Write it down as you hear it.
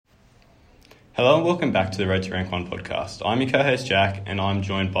Hello and welcome back to the Road to Rank 1 podcast. I'm your co-host Jack and I'm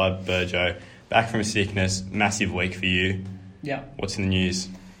joined by Burgo, back from sickness. Massive week for you. Yeah. What's in the news?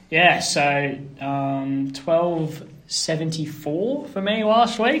 Yeah, so 1274 for me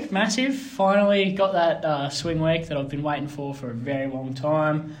last week. Massive. Finally got that swing week that I've been waiting for a very long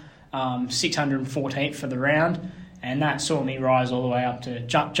time. 614th for the round. And that saw me rise all the way up to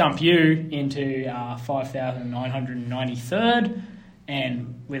jump you into 5,993rd.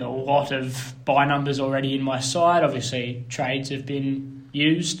 And with a lot of buy numbers already in my side, obviously trades have been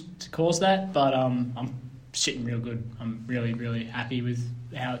used to cause that, but I'm sitting real good. I'm really, really happy with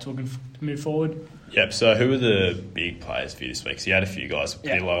how it's looking to move forward. Yep, so who were the big players for you this week? So you had a few guys with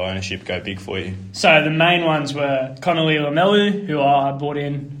pretty low ownership go big for you. So the main ones were Connolly Lamelu, who I bought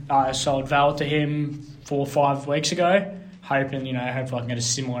in, sold Val to him 4 or 5 weeks ago, hoping I can get a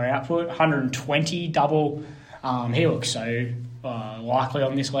similar output. 120 double. He looks so likely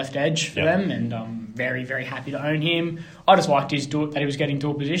on this left edge for them, and I'm very, very happy to own him. I just liked that he was getting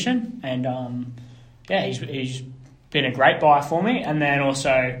dual position, and he's been a great buy for me. And then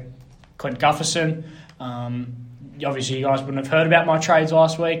also Clint Gufferson. Obviously, you guys wouldn't have heard about my trades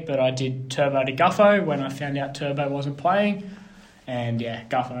last week, but I did Turbo to Guffo when I found out Turbo wasn't playing. And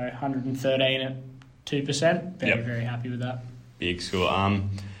Guffo 113 at 2%. Very, very happy with that. Big score.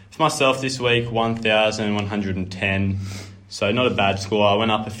 For myself this week, 1,110. So not a bad score. I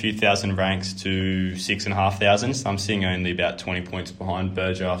went up a few thousand ranks to 6,500. So I'm sitting only about 20 points behind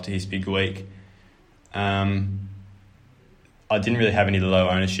Burgo after his big week. I didn't really have any low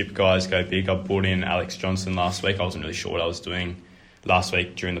ownership guys go big. I bought in Alex Johnson last week. I wasn't really sure what I was doing last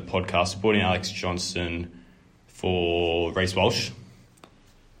week during the podcast. I bought in Alex Johnson for Reece Walsh.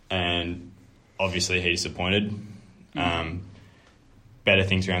 And obviously he disappointed. Better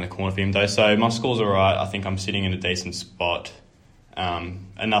things around the corner for him though. So my score's all right. I think I'm sitting in a decent spot.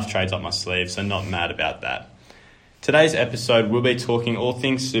 Enough trades up my sleeve, so not mad about that. Today's episode, we'll be talking all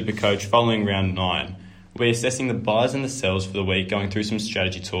things Supercoach following round 9. We'll be assessing the buys and the sells for the week, going through some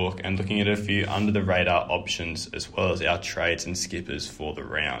strategy talk and looking at a few under-the-radar options as well as our trades and skippers for the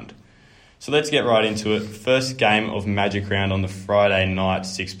round. So let's get right into it. First game of Magic Round on the Friday night,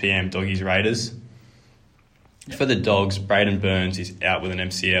 6pm, Doggies Raiders. For the Dogs, Braden Burns is out with an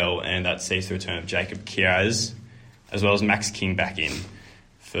MCL, and that sees the return of Jacob Kiraz, as well as Max King back in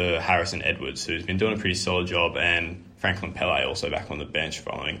for Harrison Edwards, who's been doing a pretty solid job, and Franklin Pele also back on the bench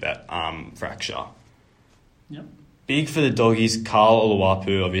following that arm fracture. Yep. Big for the Doggies, Carl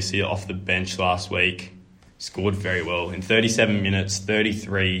Oluwapu, obviously off the bench last week, scored very well. In 37 minutes,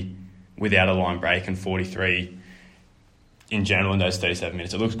 33 without a line break and 43 in general in those 37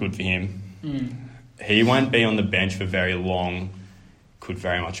 minutes. It looks good for him. He won't be on the bench for very long. Could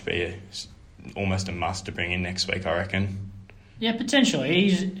very much be almost a must to bring in next week, I reckon. Yeah, potentially.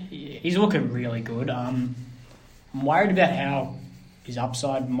 He's looking really good. I'm worried about how his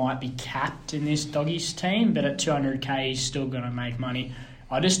upside might be capped in this Doggies team, but at 200k he's still going to make money.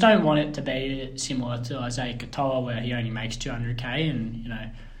 I just don't want it to be similar to Isaiah Katoa where he only makes 200k and,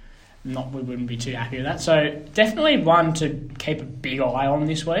 we wouldn't be too happy with that. So definitely one to keep a big eye on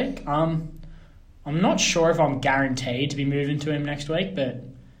this week. I'm not sure if I'm guaranteed to be moving to him next week, but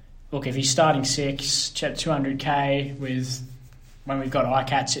look, if he's starting 6, 200k when we've got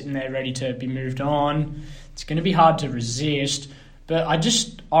ICAT sitting there ready to be moved on, it's going to be hard to resist. But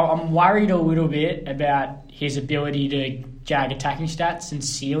I'm worried a little bit about his ability to jag attacking stats and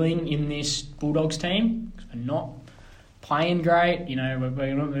ceiling in this Bulldogs team. We're not playing great,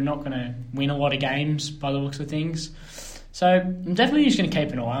 we're not going to win a lot of games by the looks of things. So I'm definitely just going to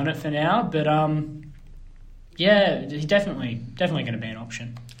keep an eye on it for now, but he's definitely going to be an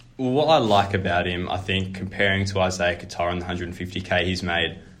option. Well, what I like about him, I think, comparing to Isaiah Katoa and the 150k he's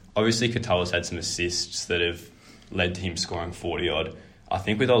made, obviously Katoa's had some assists that have led to him scoring 40-odd. I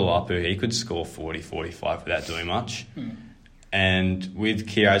think with Oluwapu, he could score 40, 45 without doing much. And with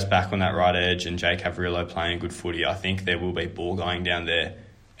Kiraz back on that right edge and Jake Cavarillo playing good footy, I think there will be ball going down there.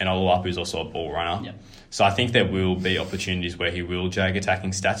 And Oluwapu's also a ball runner. Yep. So I think there will be opportunities where he will jag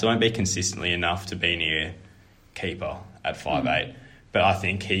attacking stats. It won't be consistently enough to be near keeper at 5'8", but I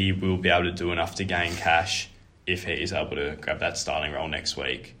think he will be able to do enough to gain cash if he is able to grab that starting role next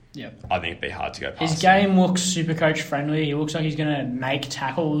week. Yep. I think it'd be hard to go past his game looks Supercoach friendly. He looks like he's going to make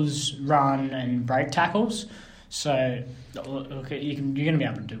tackles, run and break tackles. So look, you're going to be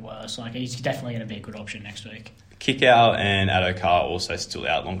able to do worse. He's definitely going to be a good option next week. Kickout and Adokar also still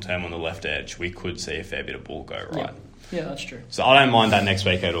out long term on the left edge. We could see a fair bit of ball go right. Yeah, that's true. So I don't mind that next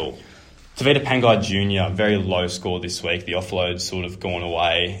week at all. Tavita Pangai Jr., very low score this week. The offload's sort of gone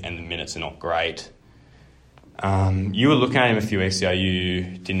away and the minutes are not great. You were looking at him a few weeks ago. You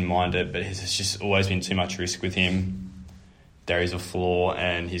didn't mind it, but there's just always been too much risk with him. There is a flaw,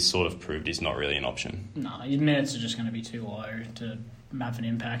 and he's sort of proved he's not really an option. No, his minutes are just going to be too low to have an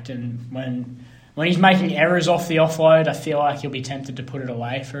impact. And when he's making errors off the offload, I feel like he'll be tempted to put it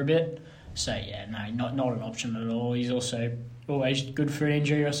away for a bit. So, yeah, no, not an option at all. He's also always good for an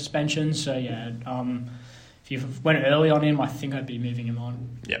injury or suspension. So, yeah, if you went early on him, I think I'd be moving him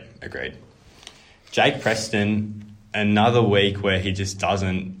on. Yep, agreed. Jake Preston, another week where he just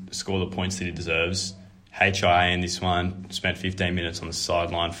doesn't score the points that he deserves. HIA in this one, spent 15 minutes on the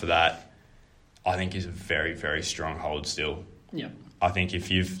sideline for that. I think is a very, very strong hold still. Yeah. I think if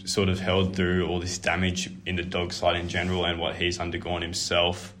you've sort of held through all this damage in the dog slide in general and what he's undergone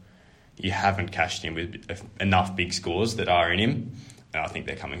himself, you haven't cashed in with enough big scores that are in him. And I think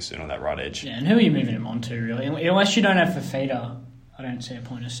they're coming soon on that right edge. Yeah, and who are you moving him on to, really? Unless you don't have Fafita, I don't see a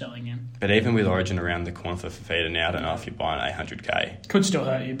point of selling him. But even with Origin around the corner for Fafita now, I don't know if you're buying 800k. Could still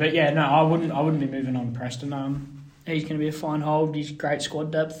hurt you. But, yeah, no, I wouldn't be moving on Preston. He's going to be a fine hold. He's great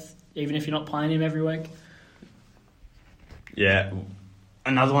squad depth, even if you're not playing him every week. Yeah.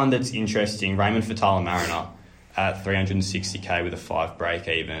 Another one that's interesting, Raymond Fatala-Mariner at 360k with a 5 break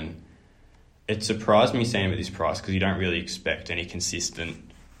even. It surprised me seeing him at this price because you don't really expect any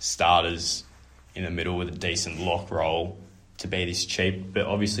consistent starters in the middle with a decent lock roll to be this cheap. But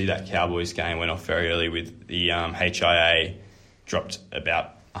obviously that Cowboys game went off very early with the HIA, dropped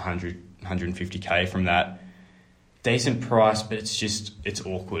about 150k from that. Decent price, but it's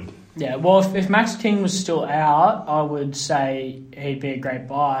awkward. Yeah, well, if Max King was still out, I would say he'd be a great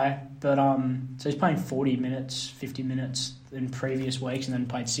buy. But so he's playing 40 minutes, 50 minutes in previous weeks and then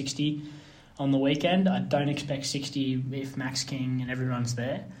played 60 on the weekend. I don't expect 60 if Max King and everyone's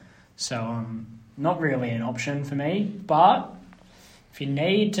there. So not really an option for me. But if you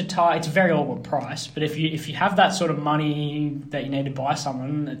need to tie, it's a very awkward price. But if you have that sort of money that you need to buy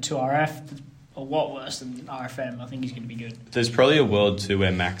someone at 2RF, it's a lot worse than RFM. I think he's going to be good. There's probably a world too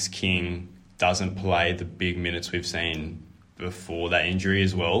where Max King doesn't play the big minutes we've seen before that injury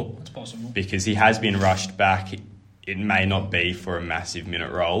as well. It's possible. Because he has been rushed back. It may not be for a massive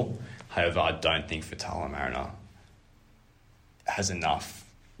minute role. However, I don't think Fatala-Mariner has enough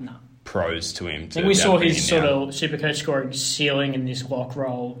pros to him. We saw his sort of Supercoach scoring ceiling in this lock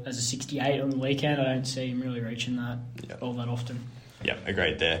roll as a 68 on the weekend. I don't see him really reaching that all that often. Yeah,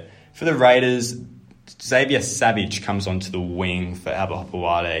 agreed there. For the Raiders, Xavier Savage comes onto the wing for Abba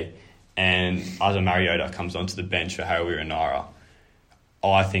Hopewade and Asa Mariota comes onto the bench for Harawira Naira.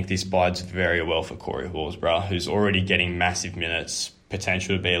 I think this bides very well for Corey Horsburgh, who's already getting massive minutes,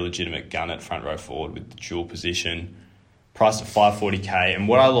 potential to be a legitimate gun at front row forward with the dual position, priced at 540k. And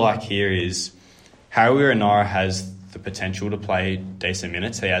what I like here is Harawira Naira has the potential to play decent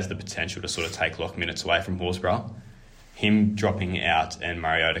minutes. He has the potential to sort of take lock minutes away from Horsburgh. Him dropping out and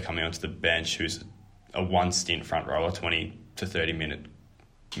Mariota coming onto the bench, who's a one stint front rower, 20 to 30 minute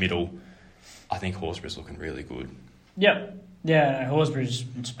middle, I think Horsburgh's looking really good. Yep. Yeah, Horsburgh's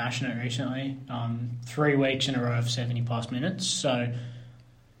been smashing it recently. 3 weeks in a row of 70 plus minutes, so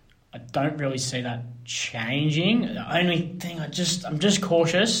I don't really see that changing. The only thing I'm just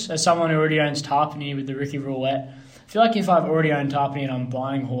cautious as someone who already owns Tarpany with the Ricky Roulette. I feel like if I've already owned Tarpany and I'm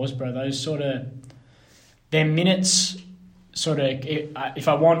buying Horsburgh, those sort of their minutes sort of, if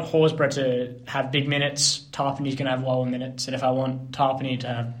I want Horsburgh to have big minutes, Tarpany's going to have lower minutes. And if I want Tarpany to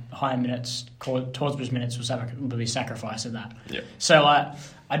have higher minutes, Horsburgh's minutes will be sacrificed at that. Yep. So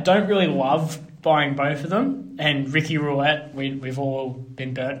I don't really love buying both of them. And Ricky Roulette, we've all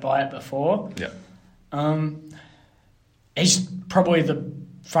been burnt by it before. Yeah. He's probably the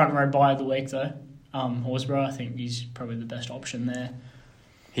front row buy of the week though. Horsburgh, I think he's probably the best option there.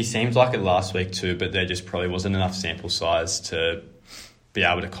 He seemed like it last week too, but there just probably wasn't enough sample size to be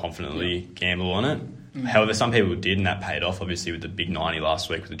able to confidently gamble on it. Mm. However, some people did, and that paid off, obviously, with the big 90 last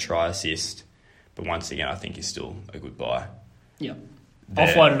week with the try assist. But once again, I think he's still a good buy. Yeah.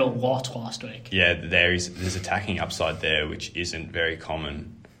 Offloaded a lot last week. Yeah, there's attacking upside there, which isn't very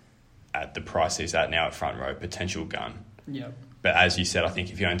common at the price he's at now at front row, potential gun. Yeah. But as you said, I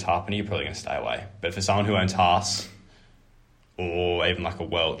think if you own Tarpany, you're probably going to stay away. But for someone who owns Haas, or even like a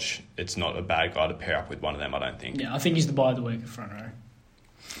Welch, it's not a bad guy to pair up with one of them, I don't think. Yeah, I think he's the buy of the week at front row.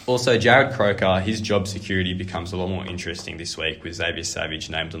 Also, Jared Croker, his job security becomes a lot more interesting this week with Xavier Savage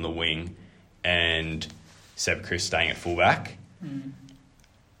named on the wing and Seb Chris staying at fullback. Mm.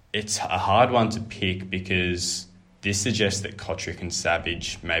 It's a hard one to pick because this suggests that Kotrick and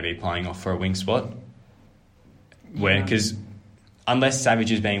Savage may be playing off for a wing spot. Because unless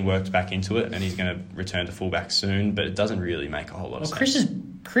Savage is being worked back into it and he's going to return to fullback soon, but it doesn't really make a whole lot of sense. Chris has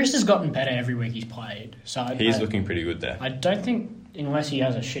Chris has gotten better every week he's played. So He's looking pretty good there. I don't think, unless he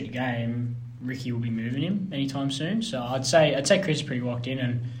has a shit game, Ricky will be moving him anytime soon. So I'd say Chris is pretty locked in,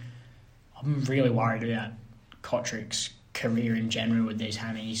 and I'm really worried about Kotrick's career in general with these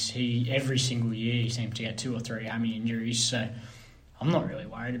hammies. Every single year he seems to get 2 or 3 hammy injuries, so I'm not really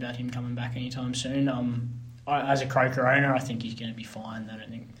worried about him coming back anytime soon. As a Croker owner, I think he's going to be fine.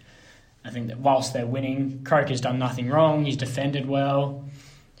 I think that whilst they're winning, Croker's done nothing wrong. He's defended well.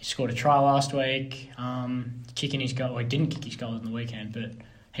 He scored a try last week. Kicking his goal. Well, he didn't kick his goals on the weekend, but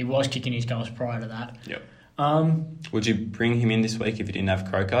he was kicking his goals prior to that. Yep. Would you bring him in this week if you didn't have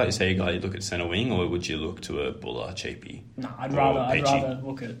Croker? Is he a guy you'd look at centre wing, or would you look to a Buller, Cheapy? No, I'd rather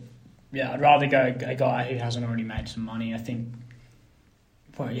look at... Yeah, I'd rather go a guy who hasn't already made some money. I think...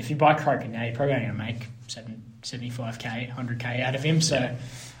 Well, if you buy Croker now, you're probably going to make 75k, 100k out of him, so... Yeah.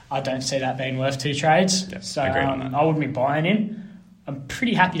 I don't see that being worth 2 trades. Yep, so I wouldn't be buying him. I'm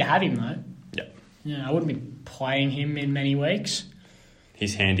pretty happy to have him, though. Yep. Yeah, I wouldn't be playing him in many weeks.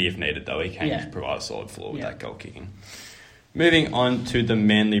 He's handy if needed, though. He can provide a solid floor with that goal kicking. Moving on to the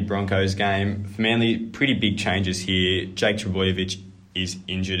Manly Broncos game. For Manly, pretty big changes here. Jake Trbojevic is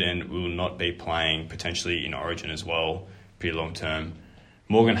injured and will not be playing, potentially in Origin as well, pretty long term.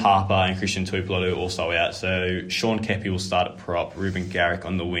 Morgan Harper and Christian Tuipulotu also out, so Sean Kepi will start at prop, Ruben Garrick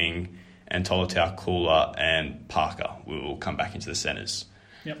on the wing, and Tolutau Kula and Parker will come back into the centres.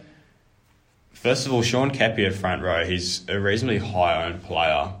 Yep. First of all, Sean Kepi at front row, he's a reasonably high-owned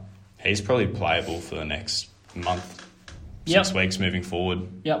player. He's probably playable for the next month, 6 weeks moving forward.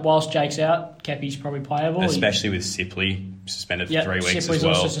 Yep, whilst Jake's out, Kepi's probably playable. Especially with Sipley suspended for 3 weeks Sipley's as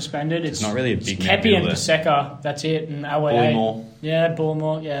well. also suspended. It's not really a big Kepi and Paseka, that's it. And Bullimore. Yeah,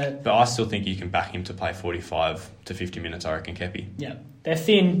 Bullimore, yeah. But I still think you can back him to play 45 to 50 minutes, I reckon, Kepi. Yeah, they're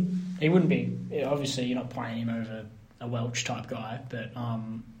thin. He wouldn't be... Obviously, you're not playing him over a Welch-type guy, but...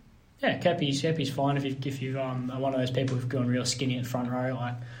 Kepi's fine if you are one of those people who've gone real skinny at front row,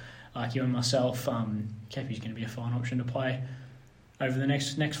 like you and myself. Kepi's going to be a fine option to play over the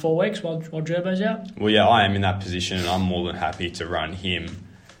next 4 weeks while Gerbo's out. Well, yeah, I am in that position, and I'm more than happy to run him,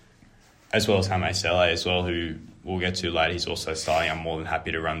 as well as Hame Sele as well, who we'll get to later. He's also starting. I'm more than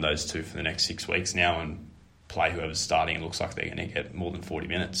happy to run those two for the next 6 weeks now and play whoever's starting. It looks like they're going to get more than 40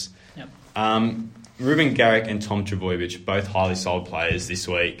 minutes. Yep. Ruben Garrick and Tom Trbojevic, both highly sold players this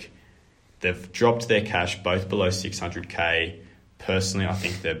week. They've dropped their cash both below 600k. Personally, I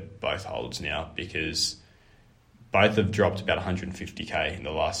think they're both holds now because both have dropped about 150k in the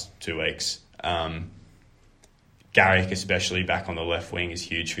last 2 weeks. Garrick, especially back on the left wing, is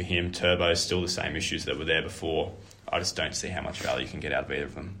huge for him. Turbo's still the same issues that were there before. I just don't see how much value you can get out of either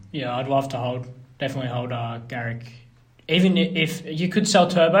of them. Yeah, I'd love to definitely hold Garrick. Even if you could sell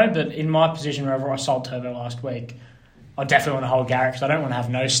Turbo, but in my position, wherever I sold Turbo last week, I definitely want to hold Garrick because I don't want to have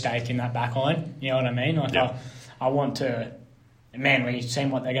no stake in that back line. You know what I mean? I want to... Man, we've seen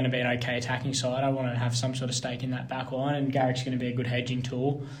what they're going to be an okay attacking side. I want to have some sort of stake in that back line, and Garrick's going to be a good hedging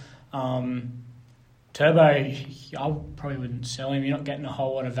tool. Turbo, I probably wouldn't sell him. You're not getting a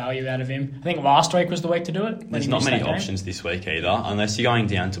whole lot of value out of him. I think last week was the week to do it. There's not many options this week either. Unless you're going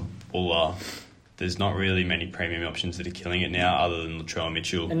down to Buller, there's not really many premium options that are killing it now other than Latrell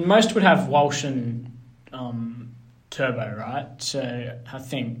Mitchell. And most would have Walsh and Turbo, right? So I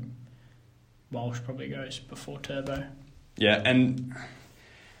think Walsh probably goes before Turbo. Yeah, and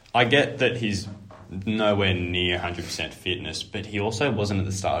I get that he's nowhere near 100% fitness, but he also wasn't at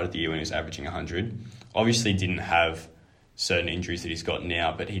the start of the year when he was averaging 100. Obviously didn't have certain injuries that he's got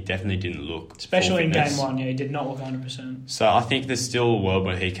now, but he definitely didn't look especially in game one, he did not look 100%. So I think there's still a world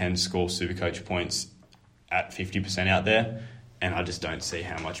where he can score Supercoach points at 50% out there, and I just don't see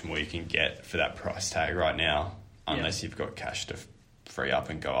how much more you can get for that price tag right now unless you've got cash to free up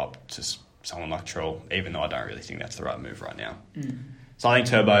and go up to someone like Troll, even though I don't really think that's the right move right now. So I think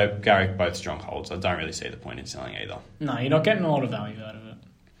Turbo, Garrick, both strong holds. I don't really see the point in selling either. No, you're not getting a lot of value out of it.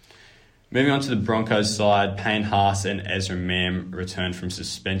 Moving on to the Broncos side, Payne Haas and Ezra Mam returned from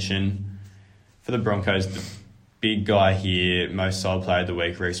suspension. For the Broncos, the big guy here, most sold player of the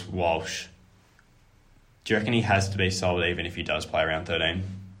week, Reece Walsh. Do you reckon he has to be sold even if he does play around 13?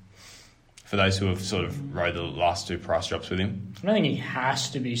 For those who have sort of rode the last 2 price drops with him? I don't think he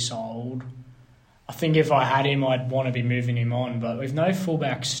has to be sold. I think if I had him, I'd want to be moving him on. But with no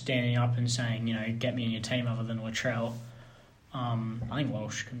fullbacks standing up and saying, get me in your team other than Latrell, I think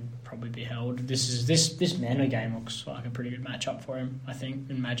Walsh can probably be held. This Manly game looks like a pretty good matchup for him, I think,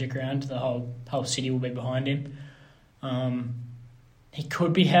 in Magic Round. The whole city will be behind him. He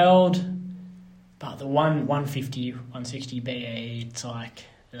could be held, but the 150, 160 BE, it's like...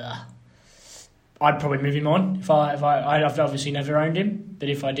 I'd probably move him on. I've obviously never owned him, but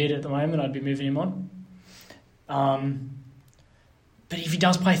if I did at the moment, I'd be moving him on. But if he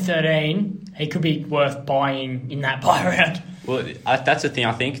does play 13, he could be worth buying in that buy round. Well, that's the thing.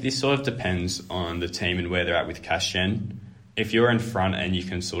 I think this sort of depends on the team and where they're at with cash gen. If you're in front and you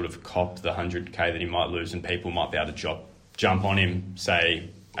can sort of cop the 100k that he might lose, and people might be able to jump on him, say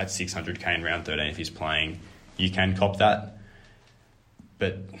at 600k in round 13 if he's playing, you can cop that.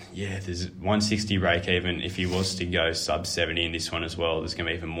 But yeah, there's 160 break even. If he was to go sub 70 in this one as well, there's going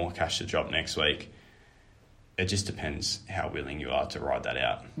to be even more cash to drop next week. It just depends how willing you are to ride that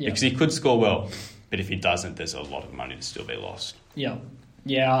out. Yeah. Because he could score well, but if he doesn't, there's a lot of money to still be lost. Yeah,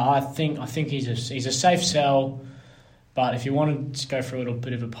 I think he's a safe sell, but if you wanted to go for a little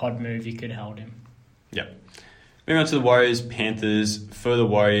bit of a pod move, you could hold him. Yep. Moving on to the Warriors, Panthers. For the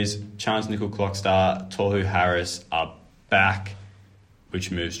Warriors, Chance Nickel Clockstar, Tohu Harris are back,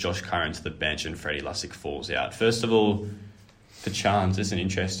 which moves Josh Curran to the bench and Freddie Lussick falls out. First of all, for Chance, it's an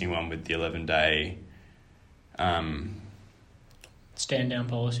interesting one with the 11-day... stand down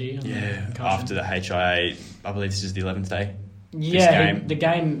policy. After the HIA, I believe this is the 11th day. Yeah, the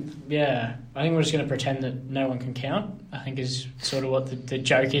game, yeah. I think we're just going to pretend that no one can count, I think is sort of what the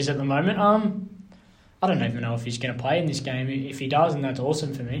joke is at the moment. I don't even know if he's going to play in this game. If he does, then that's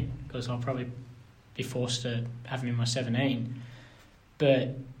awesome for me, because I'll probably be forced to have him in my 17.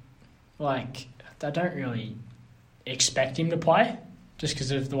 But, I don't really expect him to play, just because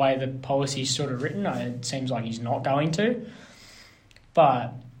of the way the policy is sort of written. It seems like he's not going to.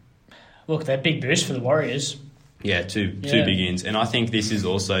 But, look, they're big boost for the Warriors. Yeah, two big ins. And I think this is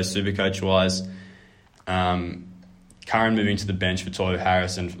also Supercoach-wise. Curran moving to the bench for Tohu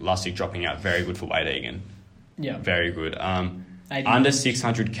Harris and Lussick dropping out. Very good for Wade Egan. Yeah. Very good. Under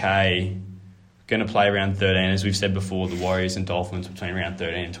 600k, going to play around 13. As we've said before, the Warriors and Dolphins between round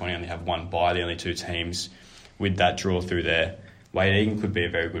 13 and 20 only have one bye. The only two teams with that draw through there. Wade Egan could be a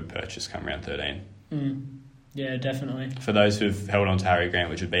very good purchase come round 13. Yeah, definitely. For those who've held on to Harry Grant,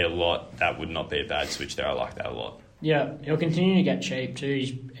 which would be a lot, that would not be a bad switch there. I like that a lot. Yeah, he'll continue to get cheap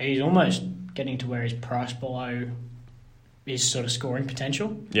too. He's almost getting to where he's priced below his sort of scoring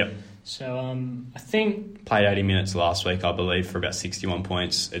potential. Yep. So I think... Played 80 minutes last week, I believe, for about 61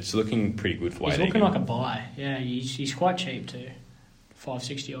 points. It's looking pretty good for Wade Egan. He's looking like a buy. Yeah, he's quite cheap too.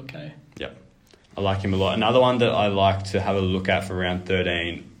 560 odd K. Yep. I like him a lot. Another one that I like to have a look at for round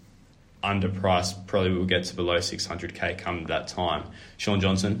 13, underpriced, probably will get to below 600k come that time. Sean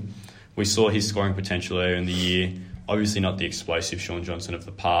Johnson. We saw his scoring potential earlier in the year. Obviously not the explosive Sean Johnson of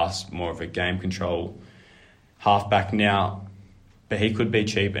the past, more of a game control halfback now, but he could be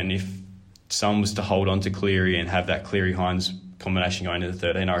cheap, and if someone was to hold on to Cleary and have that Cleary-Hines combination going into the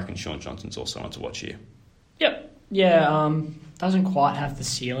 13, I reckon Sean Johnson's also one to watch here. Yep. Yeah, doesn't quite have the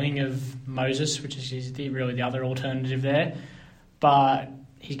ceiling of Moses, which is really the other alternative there, but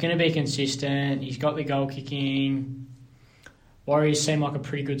he's going to be consistent. He's got the goal kicking. Warriors seem like a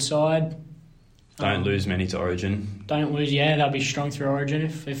pretty good side. Don't lose many to Origin. Don't lose, they'll be strong through Origin.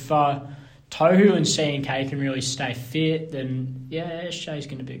 If Tohu and C&K can really stay fit, then SJ's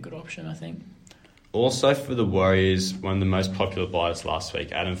going to be a good option, I think. Also for the Warriors, one of the most popular buyers last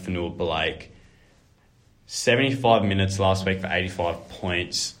week, Adam Fanua-Blake. 75 minutes last week for 85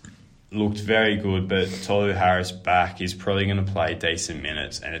 points. Looked very good, but Tohu Harris back is probably going to play decent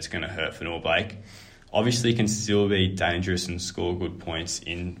minutes, and it's going to hurt Fanua-Blake. Obviously, can still be dangerous and score good points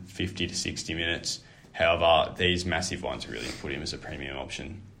in 50 to 60 minutes. However, these massive ones really put him as a premium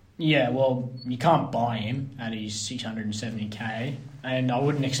option. Yeah, well, you can't buy him at his 670k, and I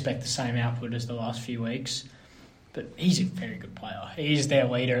wouldn't expect the same output as the last few weeks. But he's a very good player. He's their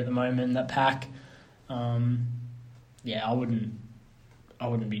leader at the moment in that pack. I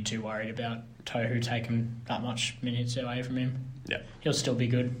wouldn't be too worried about Tohu taking that much minutes away from him. Yeah, he'll still be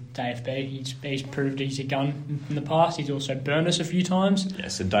good to AFB. He's proved he's a gun in the past. He's also burned us a few times. Yeah,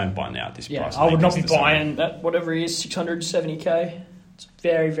 so don't buy now at this price. I would not be buying that, whatever he is, 670k. It's a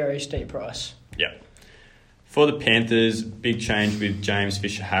very, very steep price. Yeah. For the Panthers, big change with James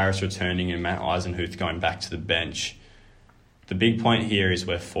Fisher-Harris returning and Matt Eisenhuth going back to the bench. The big point here is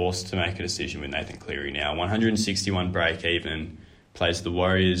we're forced to make a decision with Nathan Cleary now. 161 break even, plays the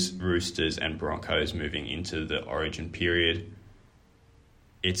Warriors, Roosters and Broncos moving into the Origin period.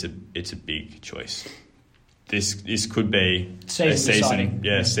 It's a big choice. This could be season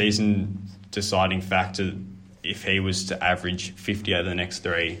deciding factor. If he was to average 50 over the next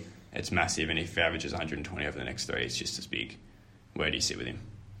three, it's massive, and if he averages 120 over the next three, it's just as big. Where do you sit with him?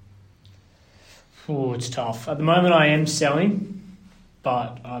 Oh, it's tough. At the moment, I am selling,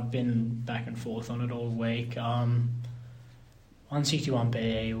 but I've been back and forth on it all week. 161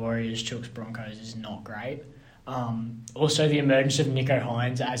 BE, Warriors, Chooks, Broncos is not great. Also, the emergence of Nico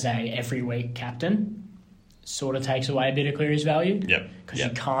Hines as a every week captain sort of takes away a bit of Cleary's value. Yep. Because you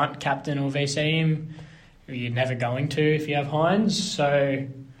can't captain or VC him. You're never going to if you have Hines. So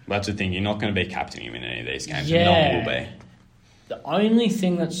that's the thing. You're not going to be captaining him in any of these games. Yeah. No one will be. The only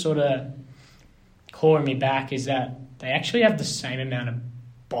thing that's sort of calling me back is that they actually have the same amount of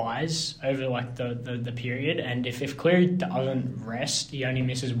buys over like the period, and if Cleary doesn't rest, he only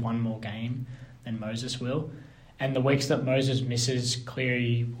misses one more game than Moses will, and the weeks that Moses misses,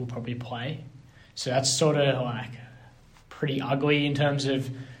 Cleary will probably play. So that's sort of like pretty ugly in terms of,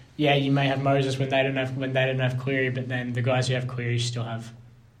 yeah, you may have Moses when they don't have Cleary, but then the guys who have Cleary still have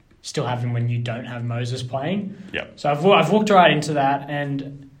him when you don't have Moses playing. Yep. So I've walked right into that,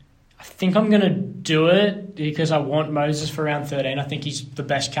 and I think I'm going to do it because I want Moses for round 13. I think he's the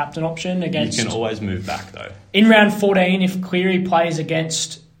best captain option against... You can always move back, though. In round 14, if Cleary plays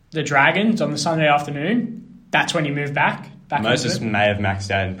against the Dragons on the Sunday afternoon, that's when you move back Moses may have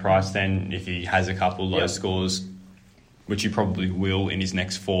maxed out in price then if he has a couple low scores, which he probably will in his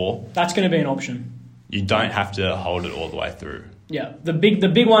next 4. That's going to be an option. You don't have to hold it all the way through. Yeah, the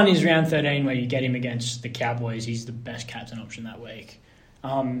big one is round 13 where you get him against the Cowboys. He's the best captain option that week.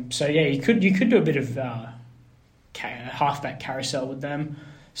 So yeah, you could do a bit of halfback carousel with them.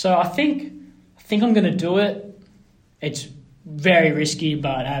 So I think I'm going to do it. It's very risky,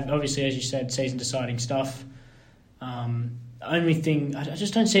 but obviously, as you said, season deciding stuff. Only thing I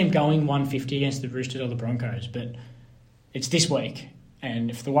just don't see him going 150 against the Roosters or the Broncos, but it's this week, and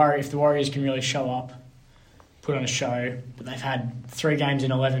if the Warriors can really show up, put on a show, but they've had 3 games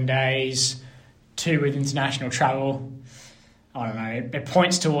in 11 days, 2 with international travel. I don't know. It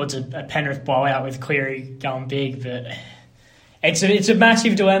points towards a Penrith blowout with Cleary going big, but it's a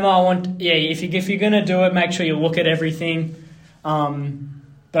massive dilemma. If you're going to do it, make sure you look at everything. But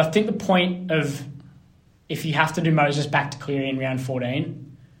I think the point of if you have to do Moses back to Cleary in round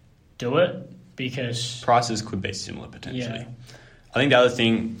 14, do it because prices could be similar potentially. Yeah. I think the other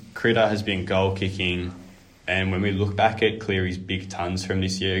thing, Critter has been goal kicking, and when we look back at Cleary's big tons from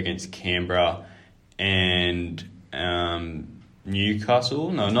this year against Canberra and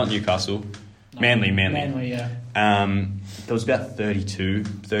Newcastle. No, not Newcastle. Manly. Manly, yeah. There was about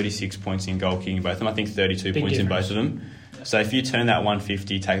 36 points in goal kicking both of them. I think 32 Big points difference. in both of them. Yeah. So if you turn that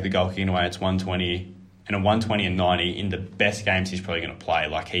 150, take the goal kicking away, it's 120. And a 120 and 90 in the best games he's probably going to play.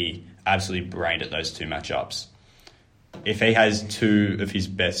 Like, he absolutely brained at those 2 matchups. If he has 2 of his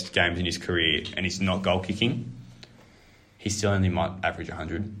best games in his career and he's not goal kicking, he still only might average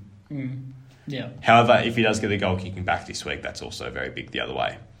 100. Yeah. However, if he does get the goal kicking back this week, that's also very big the other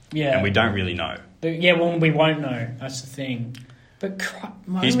way. Yeah. And we don't really know. Well, we won't know. That's the thing. But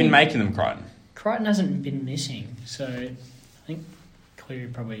he's been making them, Crichton hasn't been missing, so I think Cleary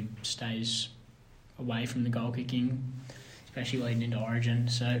probably stays away from the goal kicking, especially leading into Origin.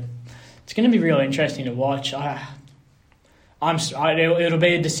 So it's going to be really interesting to watch. It'll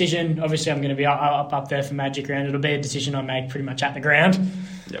be a decision. Obviously, I'm going to be up there for Magic Round. It'll be a decision I make pretty much at the ground.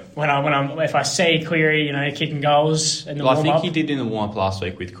 Yep. If I see Cleary, kicking goals in the warm-up. I think he did in the warm-up last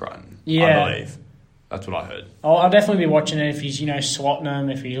week with Crichton. Yeah. I believe. That's what I heard. I'll definitely be watching it if he's, swatting them,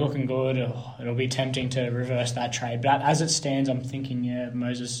 if he's looking good. It'll be tempting to reverse that trade. But as it stands, I'm thinking,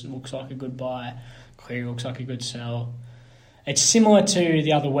 Moses looks like a good buy. Cleary looks like a good sell. It's similar to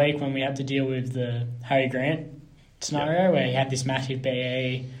the other week when we had to deal with the Harry Grant scenario where he had this massive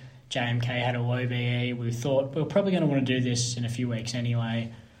BE, JMK had a low BE. We thought we're probably going to want to do this in a few weeks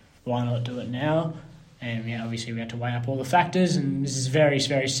anyway. Why not do it now? And obviously we had to weigh up all the factors, and this is very,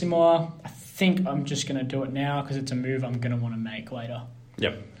 very similar. I think I'm just going to do it now because it's a move I'm going to want to make later.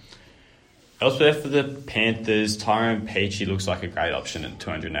 Yep. Elsewhere for the Panthers, Tyrone Peachey looks like a great option at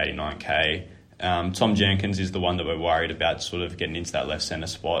 289k. Tom Jenkins is the one that we're worried about sort of getting into that left centre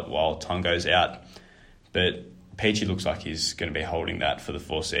spot while Tongo's out. But Peachey looks like he's going to be holding that for the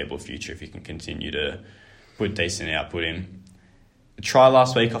foreseeable future if he can continue to put decent output in. A try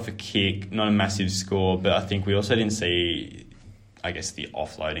last week off a kick, not a massive score, but I think we also didn't see, the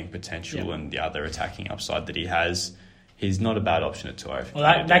offloading potential and the other attacking upside that he has. He's not a bad option at 205.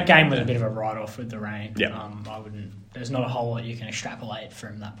 Well, that game was a bit of a write-off with the rain. Yeah. There's not a whole lot you can extrapolate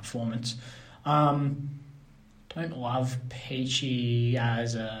from that performance. Don't love Peachey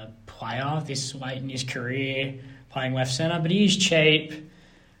as a player this late in his career playing left centre, but he is cheap.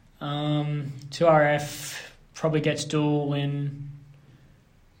 2RF probably gets dual in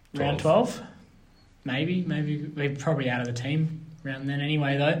round 12. Maybe we're probably out of the team around then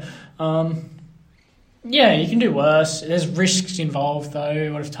anyway though. You can do worse. There's risks involved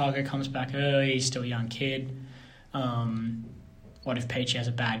though. What if Targo comes back early? He's still a young kid. What if Peachey has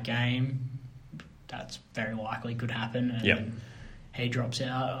a bad game? that's very likely could happen. And Yep. he drops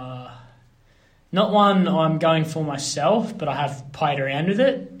out. Not one I'm going for myself, but I have played around with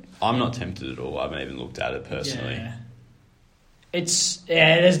it. I'm not tempted at all. I haven't even looked at it personally. Yeah.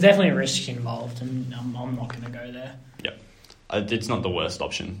 There's definitely risks involved, and I'm not going to go there. Yep. It's not the worst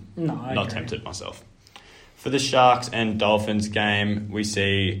option. No, I Not agree. tempted myself. For the Sharks and Dolphins game, we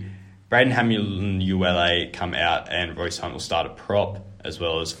see Braden Hamilton-Uele come out and Royce Hunt will start a prop, as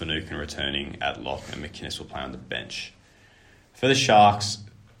well as Finucane returning at lock and McInnes will play on the bench. For the Sharks,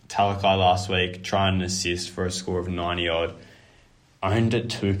 Talakai last week, trying an assist for a score of 90-odd, owned at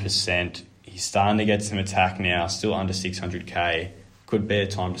 2%. He's starting to get some attack now, still under 600k. Could be a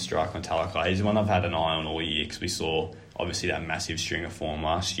time to strike on Talakai. He's the one I've had an eye on all year because we saw, obviously, that massive string of form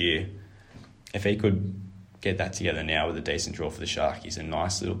last year. If he could get that together now with a decent draw for the Sharkies, a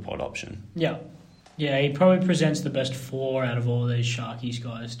nice little pod option. Yeah. Yeah, he probably presents the best floor out of all these Sharkies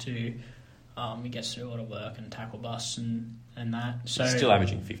guys too. He gets through a lot of work and tackle busts and that. So He's still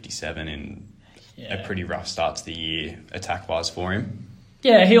averaging 57 in a pretty rough start to the year attack-wise for him.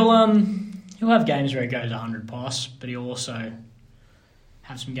 Yeah, he'll have games where he goes 100 plus, but he'll also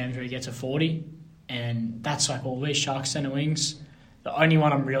have some games where he gets a 40, and that's like all these Sharks centre wings. The only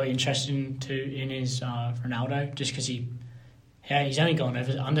one I'm really interested in is Ronaldo, just because he's only gone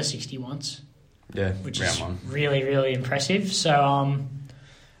under 60 once. Yeah, which round is one. really, really impressive. So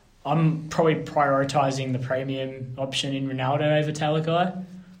I'm probably prioritising the premium option in Ronaldo over Talakai,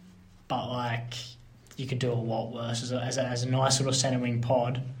 but like you could do a lot worse as a nice little centre wing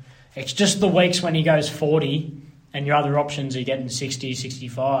pod. It's just the weeks when he goes 40 and your other options are getting 60,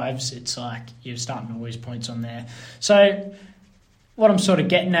 65s, it's like you're starting to lose points on there. So what I'm sort of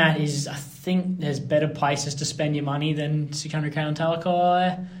getting at is I think there's better places to spend your money than 600k on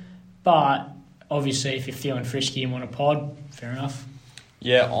Talakai, but obviously if you're feeling frisky and want a pod, fair enough.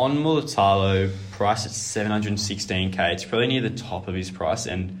 Yeah, on Mulatalo, price at 716k. It's probably near the top of his price,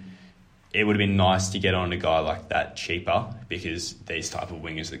 and it would have been nice to get on a guy like that cheaper because these type of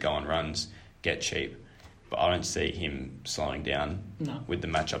wingers that go on runs get cheap. But I don't see him slowing down with the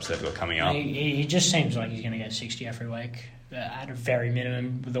matchups they've got coming up. He just seems like he's going to get 60 every week at a very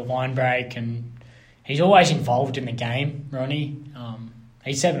minimum with the line break, and he's always involved in the game, Ronnie.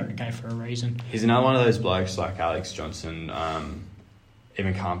 He's 700k for a reason. He's another one of those blokes like Alex Johnson,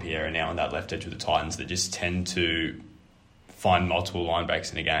 even Campiera now on that left edge with the Titans that just tend to find multiple line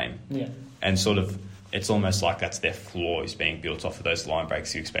breaks in a game. Yeah. And sort of, it's almost like that's their floor is being built off of those line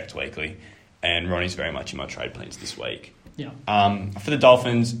breaks you expect weekly. And Ronnie's very much in my trade plans this week. Yeah. For the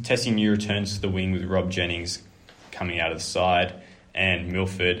Dolphins, Tessie New returns to the wing with Rob Jennings coming out of the side, and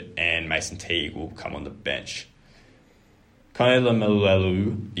Milford and Mason Teague will come on the bench. Kone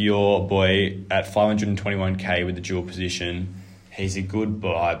Lemuelu, your boy, at 521k with the dual position. He's a good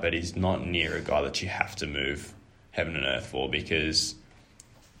buy, but he's not near a guy that you have to move heaven and earth for because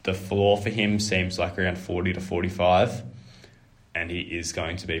the floor for him seems like around 40 to 45, and he is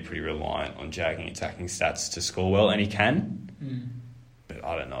going to be pretty reliant on jagging attacking stats to score well, and he can, but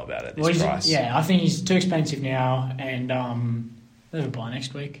I don't know about it this price. Yeah, I think he's too expensive now, and there's a buy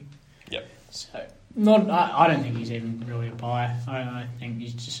next week. Yep. So I don't think he's even really a buy. I think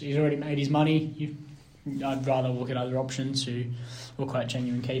he's already made his money. I'd rather look at other options who look like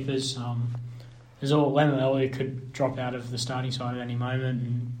genuine keepers. There's all Lemuelu could drop out of the starting side at any moment,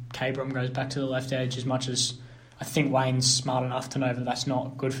 and Cabram goes back to the left edge. As much as I think Wayne's smart enough to know that that's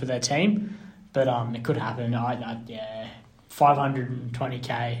not good for their team, but it could happen.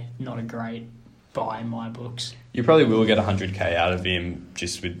 520k, not a great buy in my books. You probably will get 100k out of him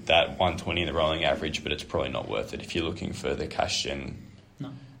just with that 120 in the rolling average, but it's probably not worth it if you're looking for the cash gen.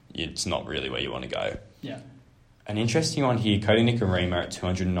 No. It's not really where you want to go. Yeah. An interesting one here, Cody Nikarima at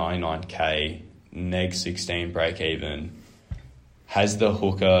 299k, neg 16 break even, has the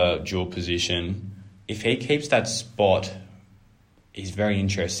hooker dual position. If he keeps that spot, he's very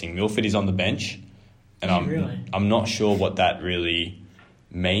interesting. Milford is on the bench, and I'm not sure what that really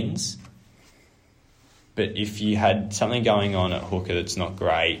means. But if you had something going on at hooker that's not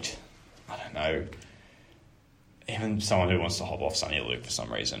great, I don't know, even someone who wants to hop off Sonny Luke for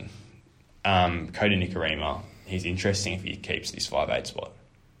some reason, Cody Nikarima, he's interesting if he keeps this 5'8" spot.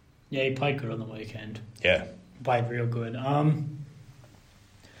 Yeah, he played good on the weekend. Yeah. Played real good. Well,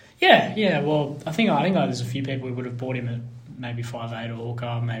 I think there's a few people who would have bought him at maybe 5'8" or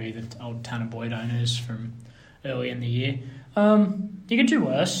hooker, maybe the old Tanner Boyd owners from early in the year. You could do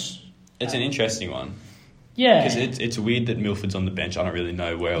worse. It's an interesting one. Yeah. Because it's weird that Milford's on the bench. I don't really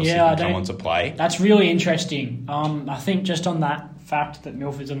know where else he can come on to play. That's really interesting. I think just on that fact that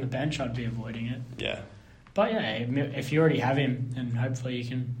Milford's on the bench, I'd be avoiding it. Yeah. But yeah, if you already have him, then hopefully you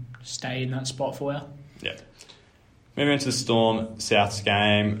can stay in that spot for you. Yeah. Moving on to the Storm Souths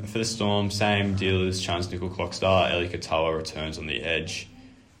game. For the Storm, same deal as Chance Nickel Clockstar. Eli Katoa returns on the edge.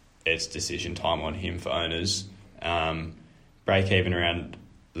 It's decision time on him for owners. Break even around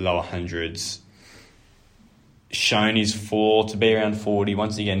lower hundreds. Shown his floor to be around 40.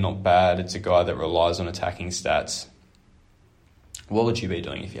 Once again, not bad. It's a guy that relies on attacking stats. What would you be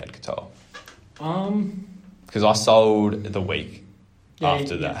doing if you had Katoa? Because I sold the week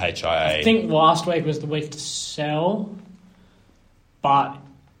after the HIA. I think last week was the week to sell. But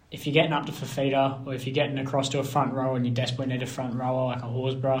if you're getting up to Fafita, or if you're getting across to a front row and you desperately need a front rower like a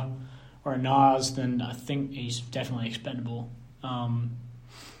Horsburgh or a Nars, then I think he's definitely expendable.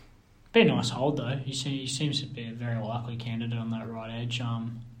 Be a nice hold though. He seems to be a very likely candidate on that right edge.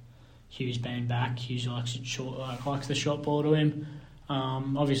 Hughes being back, Hughes likes the short ball to him.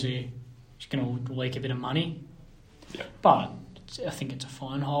 Obviously, he's going to leak a bit of money, but I think it's a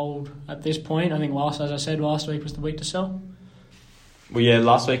fine hold at this point. I think as I said, last week was the week to sell. Well, yeah,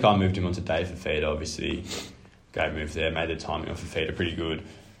 last week I moved him onto Dave Fafita, obviously. Great move there, made the timing on Fafita pretty good.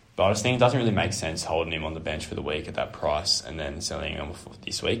 But I just think it doesn't really make sense holding him on the bench for the week at that price and then selling him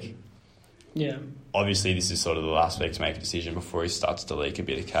this week. Yeah. Obviously, this is sort of the last week to make a decision before he starts to leak a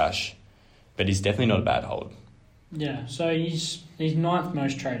bit of cash. But he's definitely not a bad hold. Yeah, so he's ninth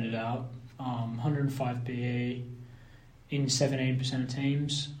most traded out, 105 BE in 17% of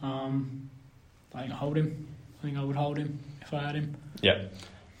teams. I think I would hold him if I had him. Yep.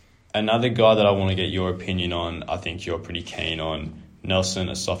 Another guy that I want to get your opinion on, I think you're pretty keen on, Nelson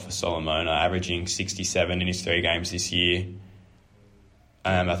Asafa-Solomona, averaging 67 in his 3 games this year.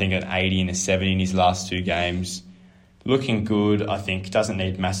 I think an 80 and a 70 in his last 2 games. Looking good, I think. Doesn't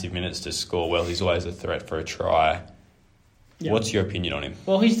need massive minutes to score well. He's always a threat for a try. Yep. What's your opinion on him?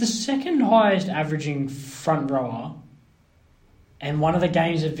 Well, he's the second highest averaging front rower, and one of the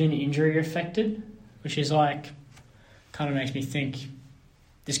games have been injury affected, which is kind of makes me think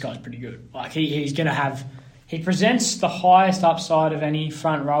this guy's pretty good. He's going to have... He presents the highest upside of any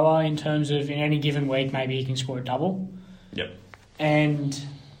front rower in terms of in any given week, maybe he can score a double. Yep. And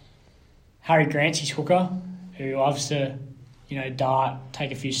Harry Grant's his hooker, who loves to, dart,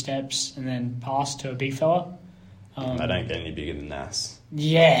 take a few steps, and then pass to a big fella. They don't get any bigger than Nas.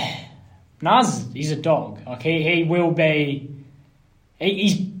 Yeah. Nas, he's a dog. He will be...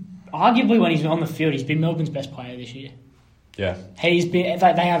 He's arguably, when he's on the field, he's been Melbourne's best player this year. Yeah. He's been...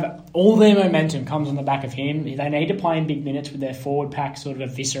 They have... All their momentum comes on the back of him. They need to play in big minutes with their forward pack sort of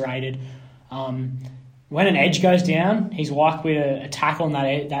eviscerated. When an edge goes down, he's likely to attack on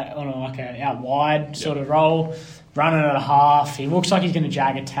that on an out wide sort of roll, running at a half. He looks like he's going to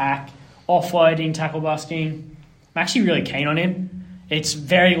jag attack, offloading, tackle busting. I'm actually really keen on him. It's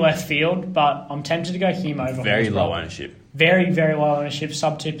very left field, but I'm tempted to go him over. Very low ownership. Very, very low ownership,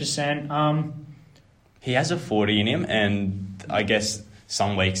 sub 2%. He has a 40 in him, and I guess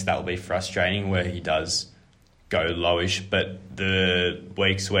some weeks that will be frustrating where he does go lowish, but the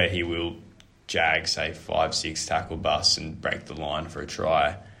weeks where he will jag, say, 5-6 tackle busts and break the line for a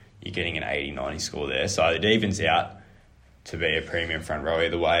try, you're getting an 80-90 score there. So it evens out to be a premium front row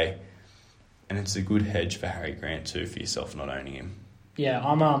either way. And it's a good hedge for Harry Grant too, for yourself not owning him. Yeah,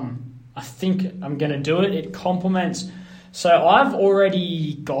 I think I'm going to do it. It complements... So I've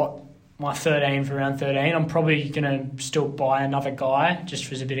already got my 13 for round 13. I'm probably going to still buy another guy just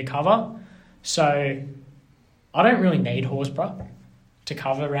for a bit of cover. So I don't really need Horsburgh to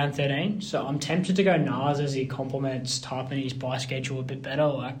cover round 13. So I'm tempted to go Nars as he complements Tarpany's buy schedule a bit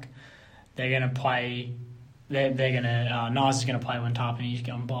better. They're going to play... Nars is going to play when Tarpany's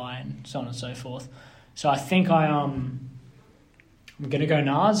going by and so on and so forth. So I think I'm going to go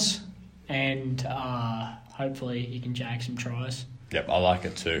Nars and hopefully he can jag some tries. Yep, I like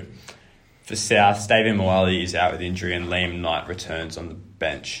it too. For South, David Moali is out with injury and Liam Knight returns on the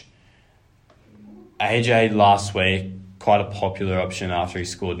bench. AJ last week, quite a popular option after he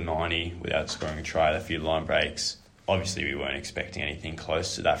scored 90 without scoring a try, a few line breaks. Obviously, we weren't expecting anything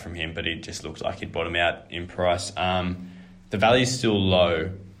close to that from him, but he just looked like he'd bottom out in price. The value's still low.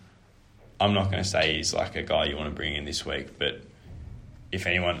 I'm not going to say he's like a guy you want to bring in this week, but if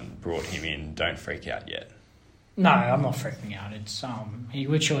anyone brought him in, don't freak out yet. No, I'm not freaking out. It's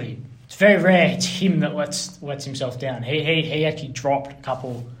it's very rare. It's him that lets himself down. He actually dropped a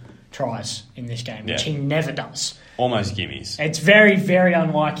couple tries in this game, which he never does. Almost gimmies. It's very, very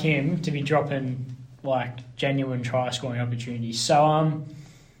unlike him to be dropping genuine try scoring opportunities. So I'm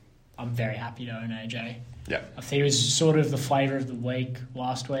very happy to own AJ. Yeah, I think he was sort of the flavour of the week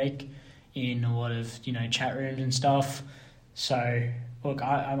last week in a lot of chat rooms and stuff. So look,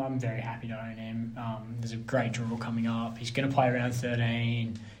 I'm very happy to own him. There's a great draw coming up. He's going to play around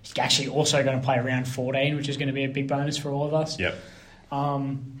 13. He's actually also going to play around 14, which is going to be a big bonus for all of us. Yep.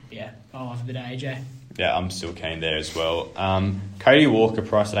 Yeah, I'll have a bit of AJ. Yeah, I'm still keen there as well. Cody Walker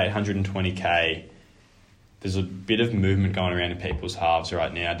priced at 820k. There's a bit of movement going around in people's halves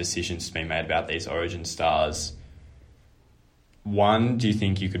right now. Decisions to be made about these Origin stars. One, do you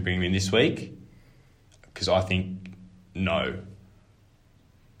think you could bring him in this week? Because I think no.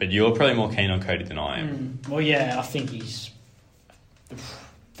 But you're probably more keen on Cody than I am. Well, yeah, I think he's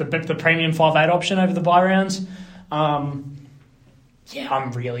the premium 5'8" option over the bye rounds. Yeah,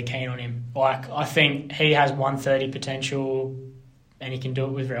 I'm really keen on him. Like, I think he has 130 potential, and he can do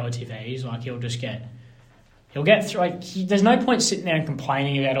it with relative ease. Like, he'll get through. Like, there's no point sitting there and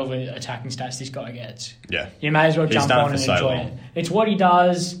complaining about all the attacking stats this guy gets. Yeah, you may as well jump on and enjoy it. It's what he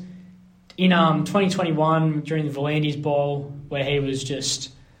does. In 2021 during the Volandis Ball, where he was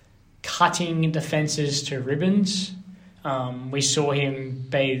just cutting defences to ribbons. We saw him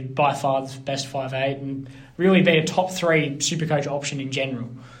be by far the best 5'8" and really be a top 3 Supercoach option in general.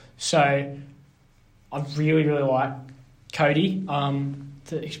 So I really, really like Cody.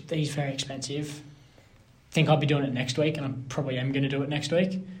 He's very expensive. I think I'll be doing it next week, and I probably am going to do it next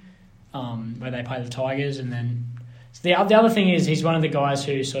week, where they play the Tigers. And then the other thing is he's one of the guys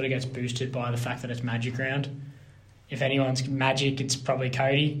who sort of gets boosted by the fact that it's Magic round. If anyone's Magic, it's probably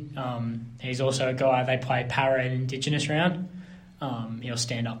Cody. He's also a guy, they play Para and Indigenous round. He'll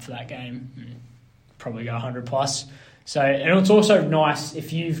stand up for that game and probably go 100 plus. So, and it's also nice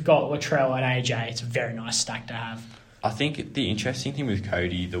if you've got Latrell and AJ, it's a very nice stack to have. I think the interesting thing with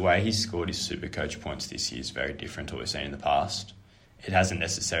Cody, the way he's scored his Supercoach points this year is very different to what we've seen in the past. It hasn't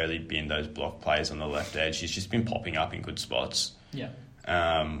necessarily been those block plays on the left edge. He's just been popping up in good spots. Yeah.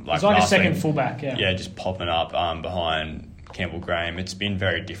 He's like a second fullback, yeah. Yeah, just popping up behind Campbell Graham. It's been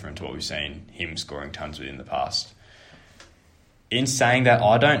very different to what we've seen him scoring tons with in the past. In saying that,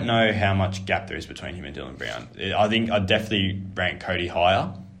 I don't know how much gap there is between him and Dylan Brown. I think I'd definitely rank Cody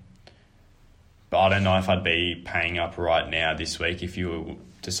higher, but I don't know if I'd be paying up right now this week. If you were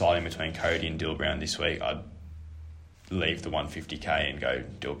deciding between Cody and Dylan Brown this week, I'd leave the 150k and go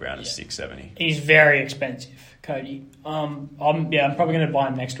Dylan Brown at 670. He's very expensive, Cody. I'm probably going to buy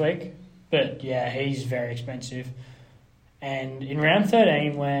him next week, but yeah, he's very expensive. And in round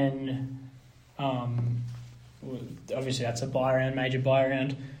 13, when obviously that's a buy round, major buy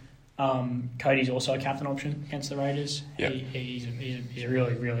round, Cody's also a captain option against the Raiders. Yep. He's a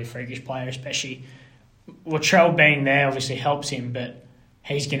really, really freakish player, especially Latrell being there obviously helps him, but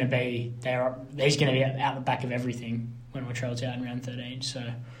he's going to be there. He's going to be out the back of everything when Latrell's out in round 13. So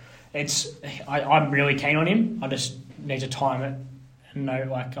I'm really keen on him. I just need to time it and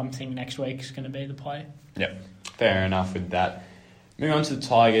know, I'm thinking next week's going to be the play. Yep, fair enough with that. Moving on to the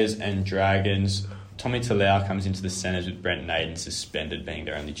Tigers and Dragons. Tommy Talau comes into the centres with Brent Naden suspended being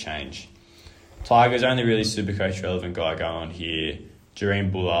their only change. Tigers, only really Supercoach relevant guy going on here,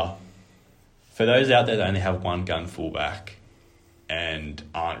 Jareen Buller. For those out there that only have one gun fullback and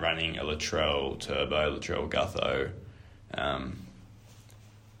aren't running a Latrell Turbo, Latrell Gutho,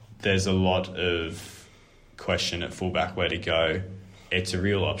 there's a lot of question at fullback where to go. It's a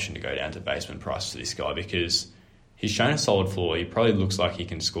real option to go down to basement price for this guy because he's shown a solid floor. He probably looks like he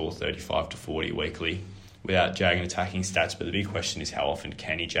can score 35 to 40 weekly without jagging attacking stats. But the big question is how often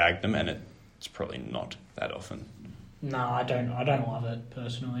can he jag them? And it's probably not that often. No, I don't love it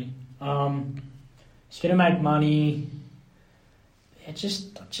personally. He's going to make money. I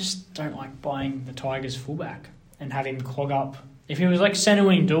just don't like buying the Tigers fullback and have him clog up. If he was like centre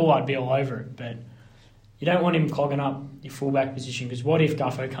wing duel, I'd be all over it. But you don't want him clogging up your fullback position because what if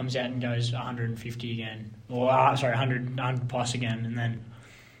Gutho comes out and goes 150 again? Or, 100 plus again, and then,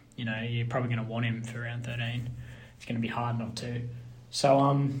 you're probably going to want him for round 13. It's going to be hard not to.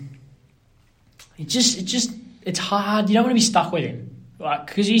 So, it's hard. You don't want to be stuck with him.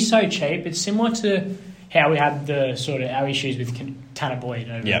 Because he's so cheap. It's similar to how we had the sort of our issues with Tanner Boyd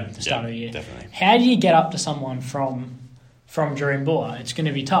over the start of the year. Definitely. How do you get up to someone from Jareen Buller? It's going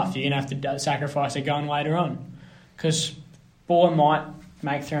to be tough. You're going to have to sacrifice a gun later on. Because Buller might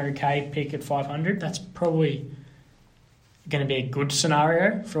make 300k, peak at 500. That's probably going to be a good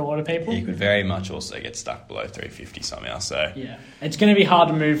scenario for a lot of people. He could very much also get stuck below 350 somehow. So yeah, it's going to be hard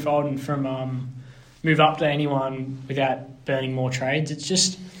to move on from move up to anyone without burning more trades. It's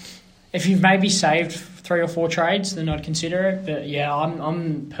just if you've maybe saved 3 or 4 trades, then I'd consider it. But yeah,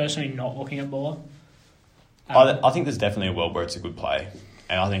 I'm personally not looking at Buller. I think there's definitely a world where it's a good play.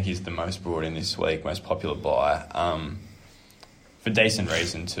 And I think he's the most brought in this week, most popular buy. For decent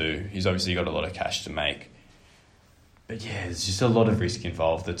reason too. He's obviously got a lot of cash to make. But yeah, there's just a lot of risk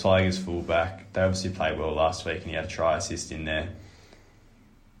involved. The Tigers fullback, they obviously played well last week and he had a try assist in there.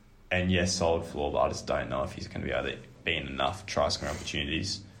 And yes, solid floor, but I just don't know if he's going to be able to be in enough try scoring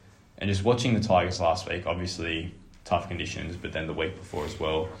opportunities. And just watching the Tigers last week, obviously tough conditions, but then the week before as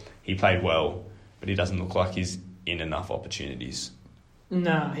well, he played well, but he doesn't look like he's in enough opportunities.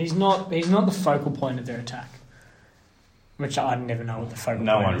 No, he's not the focal point of their attack. Which I never know what the focal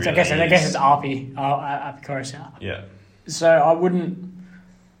point is. Really I guess it's Api Coruscant. Yeah. So I wouldn't...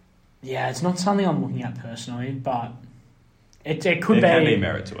 Yeah, it's not something I'm looking at personally, but it could be... There can be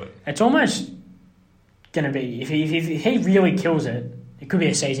merit to it. It's almost going to be... If he really kills it, it could be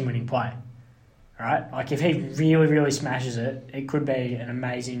a season-winning play. Right? Like, if he really, really smashes it, it could be an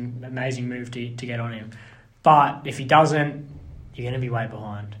amazing move to get on him. But if he doesn't, you're going to be way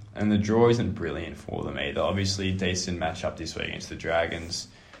behind. And the draw isn't brilliant for them either. Obviously, decent matchup this week against the Dragons.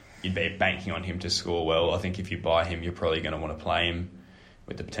 You'd be banking on him to score well. I think if you buy him, you're probably going to want to play him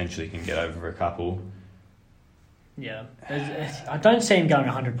with the potential he can get over a couple. Yeah. I don't see him going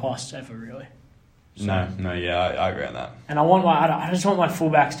 100 plus ever, really. So. No, I agree on that. And I just want my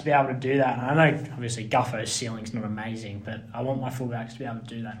fullbacks to be able to do that. And I know, obviously, Guffo's ceiling's not amazing, but I want my fullbacks to be able to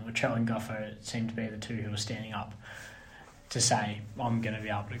do that. And Latrell and Guffo seem to be the two who are standing up to say, I'm going to be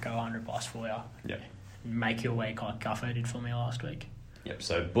able to go 100 plus for you. Yeah. Make your week like Guffo did for me last week. Yep,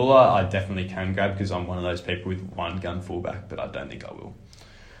 so Buller I definitely can grab because I'm one of those people with one gun fullback, but I don't think I will.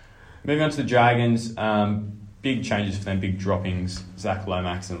 Moving on to the Dragons, big changes for them, big droppings. Zach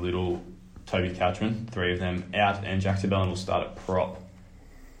Lomax and Little, Toby Couchman, 3 of them out, and Jack Tabellin will start at prop.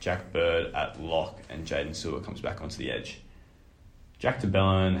 Jack Bird at lock, and Jaden Sewer comes back onto the edge. Jack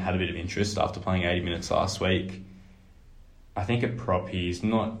Tabellin had a bit of interest after playing 80 minutes last week. I think at prop he's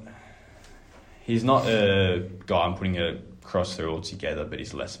not a guy I'm putting a cross through altogether, but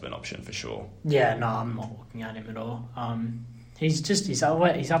he's less of an option for sure. Yeah, no, I'm not looking at him at all. His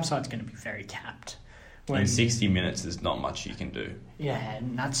upside's going to be very capped. In 60 minutes, there's not much you can do. Yeah,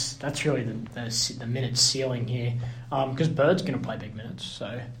 and that's really the minute ceiling here, because Bird's going to play big minutes.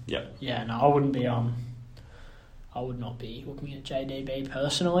 So yep. Yeah, no, I would not be looking at JDB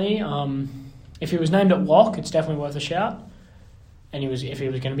personally. If he was named at lock, it's definitely worth a shout. And if he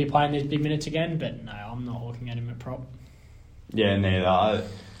was going to be playing these big minutes again, but no, I'm not looking at him at prop. Yeah, neither.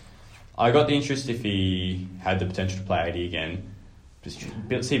 I got the interest if he had the potential to play 80 again.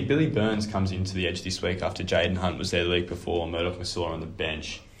 See, Billy Burns comes into the edge this week after Jaden Hunt was there the week before, Murdoch Masula on the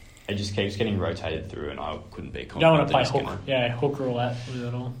bench. It just keeps getting rotated through, and I couldn't be confident. You don't want to play hook. Yeah, hook roulette with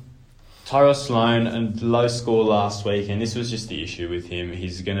it all. Tyrell Sloan, a low score last week, and this was just the issue with him.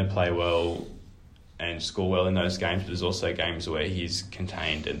 He's going to play well and score well in those games, but there's also games where he's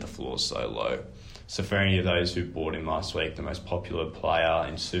contained and the floor's so low. So for any of those who bought him last week, the most popular player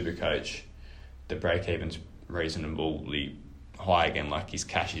in Supercoach, the break-even's reasonably high again, like his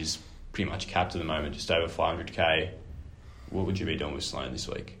cash is pretty much capped at the moment, just over 500k. What would you be doing with Sloan this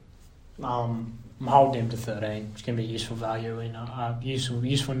week? I'm holding him to 13. It's going to be useful value in a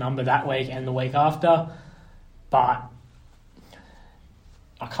useful number that week and the week after. But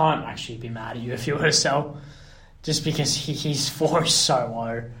I can't actually be mad at you if you were to sell, just because his floor is so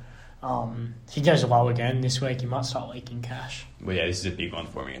low. He goes low again this week. He might start leaking cash. Well, yeah, this is a big one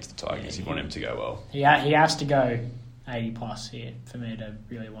for him against the Tigers. You want him to go well. Yeah, he has to go 80 plus here for me to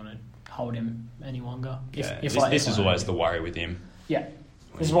really want to hold him any longer. This is always the worry with him. Yeah.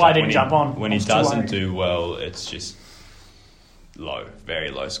 This is why I didn't jump on. When he doesn't do well, it's just low, very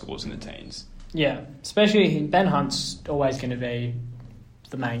low scores in the teens. Yeah, especially Ben Hunt's always going to be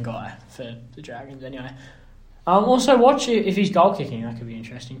the main guy for the Dragons anyway. Also, watch if he's goal kicking. That could be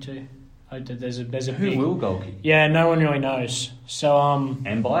interesting too. There's a Who will goal kick? Yeah, no one really knows. So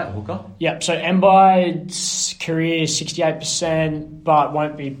Mbai, hooker? Yep, so Mbai's career is 68%, but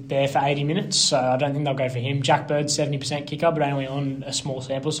won't be there for 80 minutes, so I don't think they'll go for him. Jack Bird's 70% kicker, but only on a small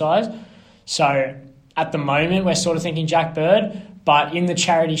sample size. So at the moment, we're sort of thinking Jack Bird, but in the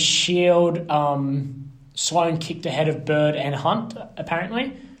Charity Shield, Sloan kicked ahead of Bird and Hunt,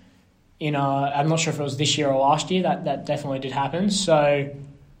 apparently. I'm not sure if it was this year or last year. That definitely did happen. So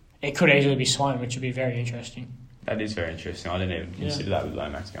it could easily be Sloan, which would be very interesting. That is very interesting. I didn't even consider that with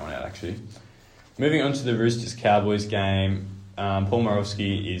Lomax going out, actually. Moving on to the Roosters-Cowboys game, Paul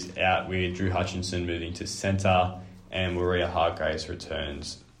Moravsky is out with Drew Hutchinson moving to centre, and Maria Hargraves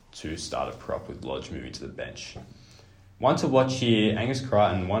returns to start a prop with Lodge moving to the bench. One to watch here, Angus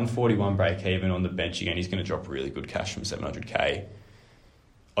Crichton, 141 break-even on the bench again. He's going to drop really good cash from 700k.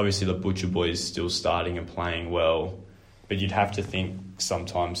 Obviously, the Butcher Boys still starting and playing well, but you'd have to think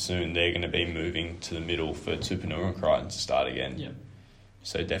sometime soon they're going to be moving to the middle for Tupanua and Crichton to start again. Yep.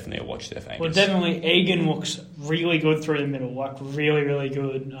 So definitely a watch there for Angus. Well, definitely Egan looks really good through the middle, like really, really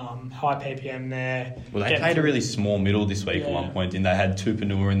good. High PPM there. Well, they played a really small middle this week at one point, and they had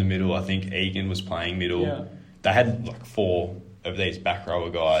Tupanua in the middle. I think Egan was playing middle. Yeah. They had like 4 of these back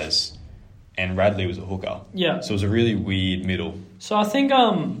rower guys, and Radley was a hooker. Yeah. So it was a really weird middle. So I think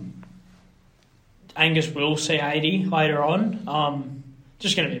Angus will see 80 later on.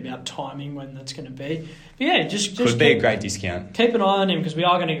 Just going to be about timing when that's going to be. But yeah, just could be a great discount. Keep an eye on him because we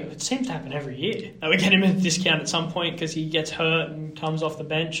are going to. It seems to happen every year that we get him at a discount at some point because he gets hurt and comes off the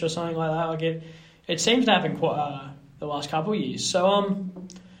bench or something like that. Like it seems to happen quite the last couple of years. So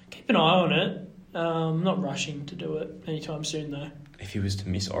keep an eye on it. I'm not rushing to do it anytime soon though. If he was to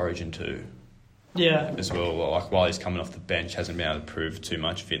miss Origin too, as well, like while he's coming off the bench, hasn't been able to prove too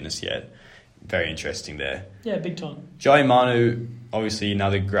much fitness yet. Very interesting there. Yeah, big time. Joey Manu, obviously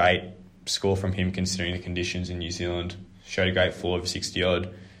another great score from him considering the conditions in New Zealand. Showed a great floor of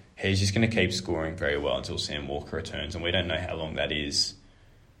 60-odd. He's just going to keep scoring very well until Sam Walker returns, and we don't know how long that is.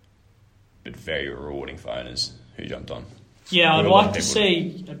 But very rewarding for owners who jumped on. Yeah, I'd like to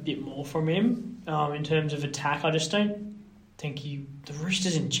see a bit more from him in terms of attack. I just don't think the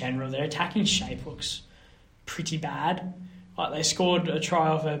Roosters in general, their attacking shape looks pretty bad. Like they scored a try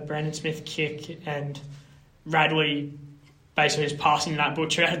off a Brandon Smith kick and Radley basically is passing that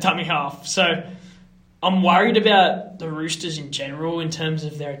butcher out of dummy half. So I'm worried about the Roosters in general in terms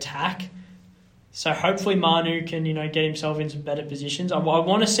of their attack. So hopefully Manu can, get himself in some better positions. I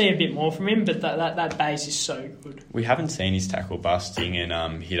want to see a bit more from him, but that base is so good. We haven't seen his tackle busting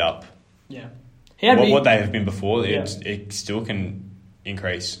and hit up. Yeah. What they have been before, it still can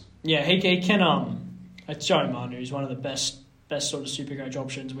increase. Yeah, he can. It's Joey Manu. He's one of the best sort of supercoach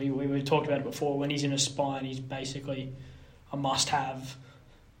options. We talked about it before. When he's in a spine, he's basically a must-have.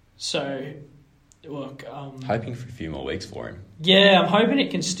 So, look... hoping for a few more weeks for him. Yeah, I'm hoping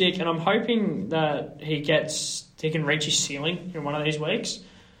it can stick, and I'm hoping that he can reach his ceiling in one of these weeks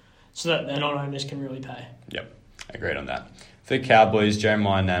so that the non-owners can really pay. Yep, agreed on that. For the Cowboys,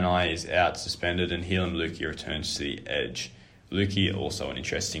 Jeremiah Nanai is out suspended and Heelan Lukey returns to the edge. Lukey, also an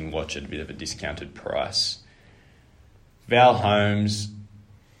interesting watch at a bit of a discounted price. Val Holmes,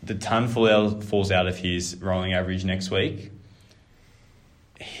 the ton falls out of his rolling average next week.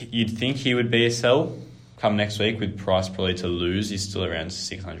 You'd think he would be a sell come next week with price probably to lose. He's still around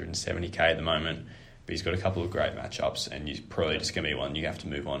 670k at the moment, but he's got a couple of great matchups and he's probably just going to be one you have to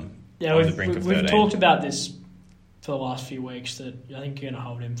move on. Yeah, we've talked about this for the last few weeks that I think you're going to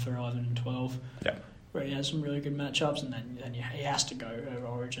hold him for 11 and 12. Yeah. Where he has some really good matchups and then he has to go over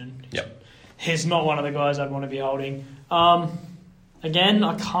Origin. Yep. He's not one of the guys I'd want to be holding. Again,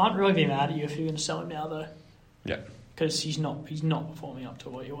 I can't really be mad at you if you're going to sell him now, though. Yeah. Because he's not performing up to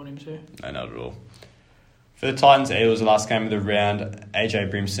what you want him to. No, not at all. For the Titans, Eagles, the last game of the round,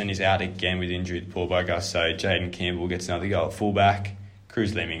 AJ Brimson is out again with injury to poor bugger, so Jaden Campbell gets another go at fullback.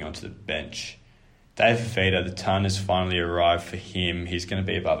 Cruz Leeming onto the bench. Dave Fafita, the ton has finally arrived for him. He's going to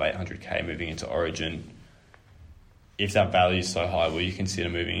be above 800k moving into Origin. If that value is so high, will you consider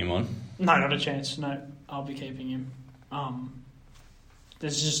moving him on? No, not a chance. No, I'll be keeping him. I'm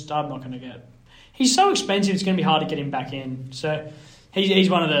not going to get... He's so expensive, it's going to be hard to get him back in. So he's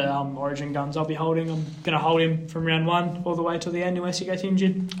one of the Origin guns I'll be holding. I'm going to hold him from round 1 all the way till the end unless he gets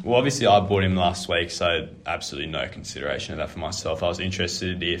injured. Well, obviously I bought him last week, so absolutely no consideration of that for myself. I was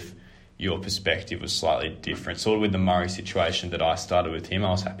interested if your perspective was slightly different. Sort of with the Murray situation that I started with him, I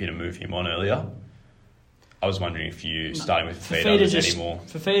was happy to move him on earlier. I was wondering if you starting with Fafita anymore.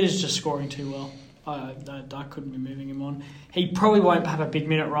 Fafita's just scoring too well. I couldn't be moving him on. He probably won't have a big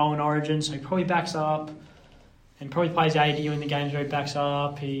minute role in Origin, so he probably backs up and probably plays 80 in the games where he backs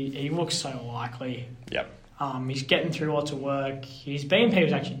up. He looks so likely. Yep. He's getting through lots of work. His BNP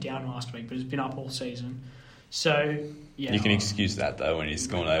was actually down last week, but it's been up all season. So, yeah. You can excuse that, though, when he's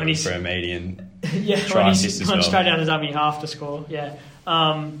gone over for a median when he's gone straight down to dummy half to score. Yeah.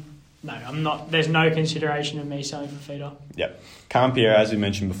 No, I'm not. There's no consideration of me selling Fafita. Yep. Campier, as we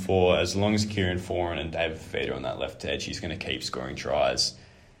mentioned before, as long as Kieran Foran and David Fafita on that left edge, he's going to keep scoring tries.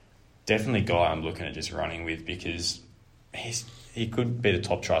 Definitely a guy I'm looking at just running with because he could be the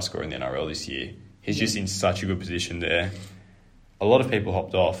top try scorer in the NRL this year. He's just in such a good position there. A lot of people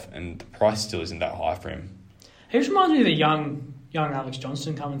hopped off and the price still isn't that high for him. He just reminds me of a young Alex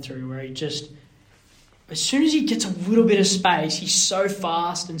Johnston coming through where he just... As soon as he gets a little bit of space, he's so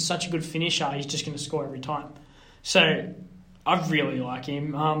fast and such a good finisher, he's just going to score every time. So I really like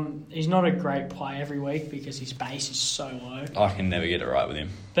him. He's not a great play every week because his base is so low. I can never get it right with him.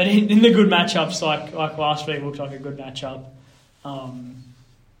 But in the good matchups, like last week looked like a good matchup,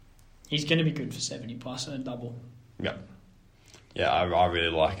 he's going to be good for 70 plus and a double. Yep. Yeah, I really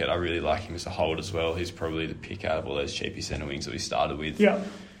like it. I really like him as a hold as well. He's probably the pick out of all those cheapy centre wings that we started with. Yeah.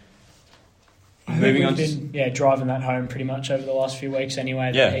 Moving on. Driving that home pretty much over the last few weeks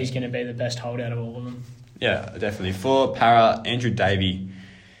anyway. That he's going to be the best hold out of all of them. Yeah, definitely. For Para, Andrew Davey,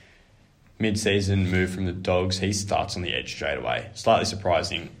 mid-season move from the Dogs. He starts on the edge straight away. Slightly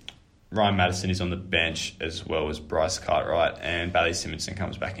surprising. Ryan Madison is on the bench as well as Bryce Cartwright, and Bailey Simonson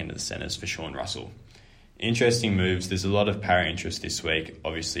comes back into the centres for Sean Russell. Interesting moves. There's a lot of Para interest this week.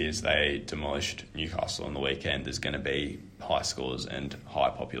 Obviously, as they demolished Newcastle on the weekend, there's going to be high scores and high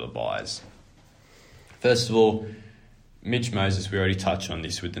popular buys. First of all, Mitch Moses, we already touched on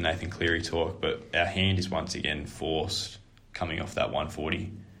this with the Nathan Cleary talk, but our hand is once again forced coming off that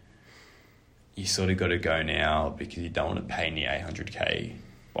 140. You sort of got to go now because you don't want to pay near 800k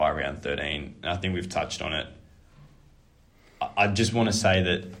by around 13. And I think we've touched on it. I just want to say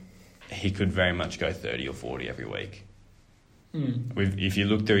that he could very much go 30 or 40 every week. If you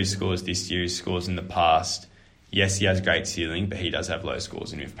look through his scores this year, his scores in the past, yes, he has great ceiling, but he does have low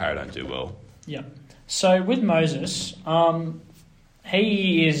scores, and if Para don't do well. Yeah. So with Moses,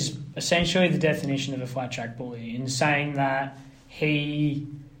 he is essentially the definition of a flat track bully in saying that he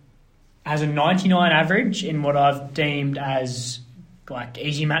has a 99 average in what I've deemed as like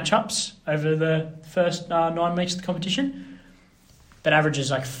easy matchups over the first 9 weeks of the competition, but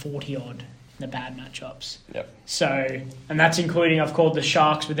averages like 40 odd in the bad matchups. Yep. So, and that's including, I've called the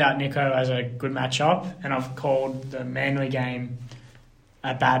Sharks without Nico as a good matchup, and I've called the Manly game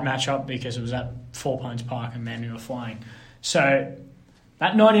a bad matchup because it was at Four Pines Park and Manly were flying. So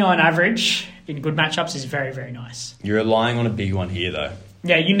that 99 average in good matchups is very, very nice. You're relying on a big one here, though.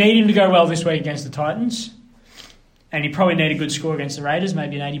 Yeah, you need him to go well this week against the Titans, and you probably need a good score against the Raiders,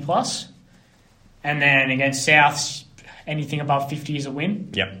 maybe an 80+. And then against Souths, anything above 50 is a win.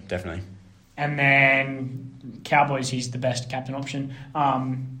 Yep, definitely. And then Cowboys, he's the best captain option.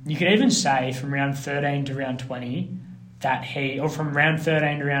 You could even say from round 13 to round 20 that or from round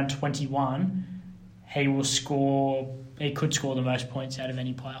 13 to round 21, he could score the most points out of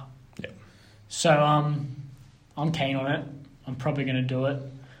any player. Yep. So I'm keen on it. I'm probably going to do it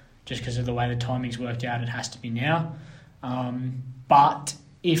just because of the way the timing's worked out. It has to be now. But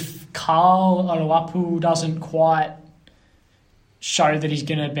if Carl Oluwapu doesn't quite show that he's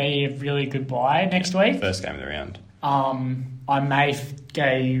going to be a really good buy next week, first game of the round, I may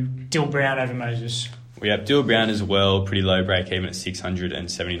go Dill Brown over Moses. We have Dill Brown as well, pretty low break even at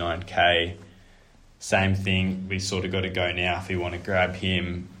 679k. Same thing, we sort of got to go now if we want to grab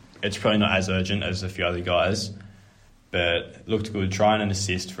him. It's probably not as urgent as a few other guys, but looked good. Trying an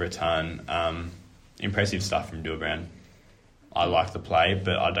assist for a ton. Impressive stuff from Dill Brown. I like the play,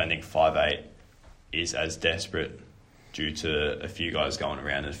 but I don't think 5'8" is as desperate due to a few guys going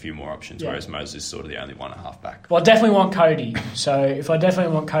around and a few more options, whereas Moses is sort of the only one and a half back. Well, I definitely want Cody. So if I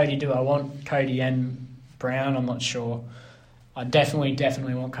definitely want Cody, do I want Cody and Brown? I'm not sure. I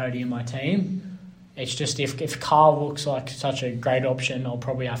definitely want Cody in my team. It's just if Carl looks like such a great option, I'll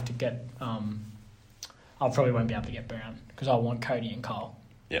probably have to get... I probably won't be able to get Brown because I want Cody and Carl.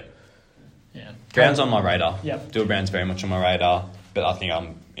 Yep. Yeah. Brown's on my radar. Yep. Dill Brown's very much on my radar, but I think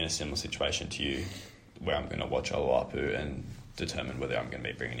I'm in a similar situation to you where I'm going to watch Oluwapu and determine whether I'm going to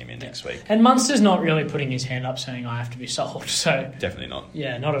be bringing him in next week. And Munster's not really putting his hand up saying I have to be sold. So definitely not.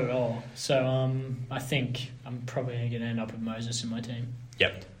 Yeah, not at all. So I think I'm probably going to end up with Moses in my team.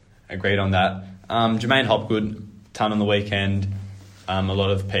 Yep. Agreed on that. Jermaine Hopgood, ton on the weekend. A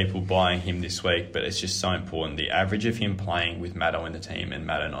lot of people buying him this week, but it's just so important. The average of him playing with Maddo in the team and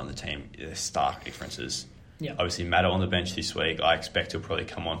Maddo not on the team, there's stark differences. Yep. Obviously, Maddo on the bench this week. I expect he'll probably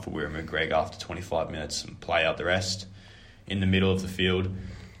come on for Wirra McGregor after 25 minutes and play out the rest in the middle of the field.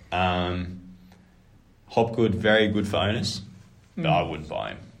 Hopgood, very good for owners, but I wouldn't buy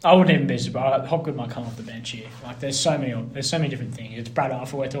him. I wouldn't even be surprised. Hopgood might come off the bench here. Like there's so many different things. It's Brad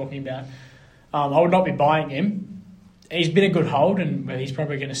Arthur we're talking about. I would not be buying him. He's been a good hold, and he's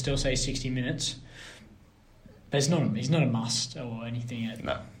probably going to still say 60 minutes. But he's not a must or anything.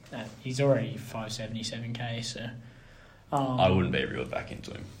 No. He's already 577k, so... I wouldn't be reeled back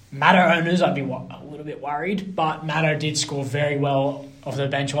into him. Maddo owners, I'd be a little bit worried, but Maddo did score very well off the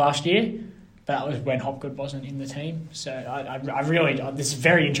bench last year. But that was when Hopgood wasn't in the team. So I really... This is a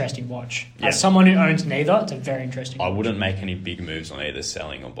very interesting watch. Yeah. As someone who owns neither, it's a very interesting watch. I wouldn't make any big moves on either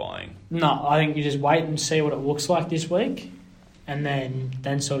selling or buying. No, I think you just wait and see what it looks like this week, and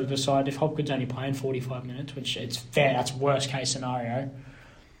then sort of decide if Hopgood's only playing 45 minutes, which it's fair, that's worst case scenario,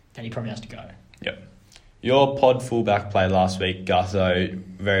 then he probably has to go. Yep. Your pod fullback play last week, Gutho,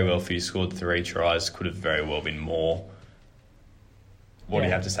 very well for you, scored 3 tries, could have very well been more. what do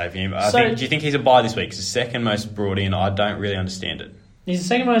you have to say for him? So- Do you think he's a buy this week? He's the second most brought in. I don't really understand it. He's the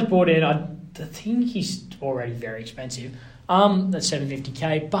second most bought in. I think he's already very expensive. That's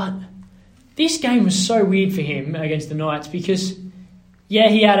 $750K. But this game was so weird for him against the Knights because, yeah,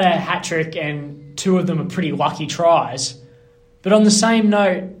 he had a hat trick and two of them are pretty lucky tries. But on the same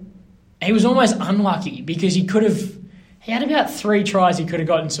note, he was almost unlucky because he had about 3 tries he could have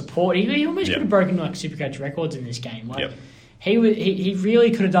gotten support. He almost could have broken like Supercoach records in this game. Like he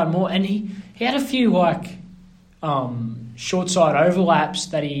really could have done more, and he had a few like short side overlaps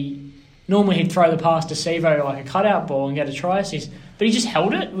that normally he'd throw the pass to Sevo like a cutout ball and get a try assist, but he just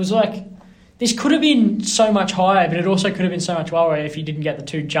held it. It was like this could have been so much higher, but it also could have been so much lower if he didn't get the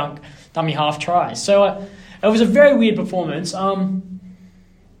 2 junk dummy half tries. So it was a very weird performance. I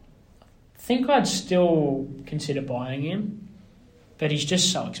think I'd still consider buying him, but he's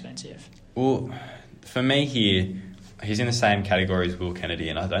just so expensive. Well, for me here, he's in the same category as Will Kennedy,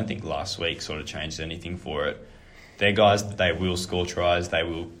 and I don't think last week sort of changed anything for it. They're guys that they will score tries, they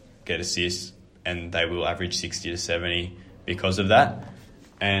will get assists, and they will average 60 to 70 because of that.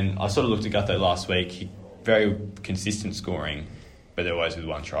 And I sort of looked at Gutho last week, very consistent scoring, but they're always with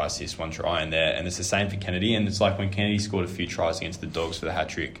 1 try assist, 1 try in there. And it's the same for Kennedy, and it's like when Kennedy scored a few tries against the Dogs for the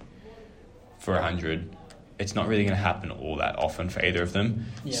hat-trick for 100, it's not really going to happen all that often for either of them.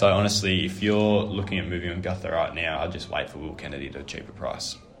 Yeah. So honestly, if you're looking at moving on Gutho right now, I'd just wait for Will Kennedy at a cheaper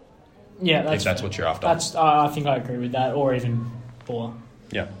price. Yeah, if that's what you're after. I think I agree with that, or even Buller.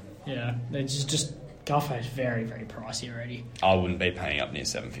 Yeah. Yeah, it's just Gutho's very, very pricey already. I wouldn't be paying up near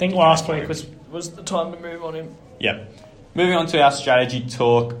 $750. I think last week was the time to move on him. Yep. Moving on to our strategy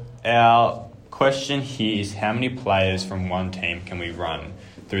talk, our question here is how many players from one team can we run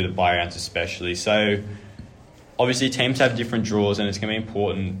through the buy rounds especially? So obviously teams have different draws and it's going to be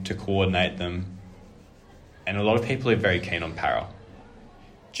important to coordinate them. And a lot of people are very keen on Para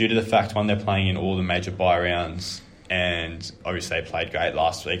due to the fact, one, they're playing in all the major buy rounds and obviously they played great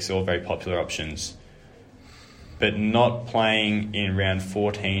last week, so all very popular options. But not playing in round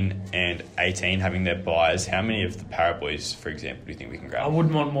 14 and 18, having their buys, how many of the Para boys, for example, do you think we can grab? I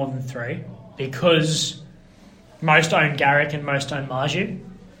wouldn't want more than 3 because most own Garrick and most own Marju.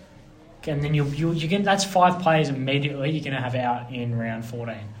 And then you can, that's 5 players immediately you're going to have out in round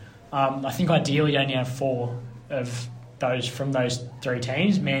 14. I think ideally you only have 4 of those from those 3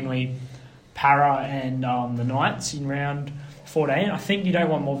 teams, Manly, Para and the Knights in round 14. I think you don't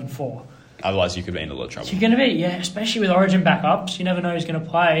want more than 4. Otherwise you could be in a lot of trouble. You're going to be, yeah, especially with Origin backups. You never know who's going to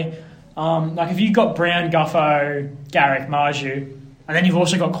play. Like if you've got Brown, Gutho, Garrick, Marju, and then you've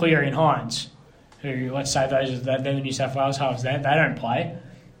also got Cleary and Hines, who, let's say they're the New South Wales halves, they don't play.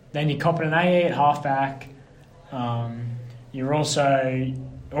 Then you're copping an AE at halfback. You're also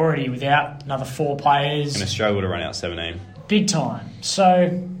already without another 4 players. Going to struggle to run out 17. Big time.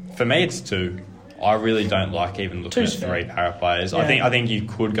 So for me, it's 2. I really don't like even looking at 3 Para players. Yeah. I think you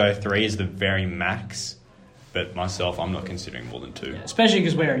could go 3 as the very max, but myself, I'm not considering more than 2. Yeah, especially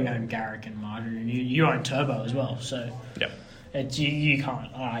because we already own Garrick and Marju. You own Turbo as well, so yep. It's you can't.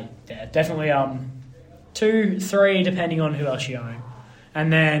 Yeah, definitely 2, 3, depending on who else you own.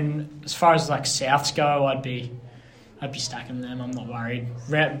 And then as far as like Souths go, I'd be stacking them. I'm not worried.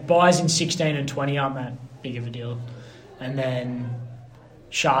 Buys in 16 and 20 aren't that big of a deal. And then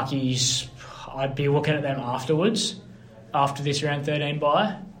Sharkies, I'd be looking at them afterwards, after this round 13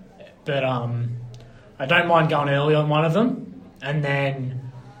 buy. But I don't mind going early on one of them and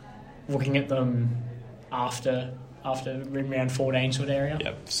then looking at them after round 14 sort of area.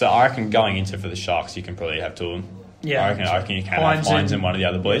 Yep. So I reckon going into for the Sharks, you can probably have 2 of them. Yeah. I reckon you can have Hines and one of the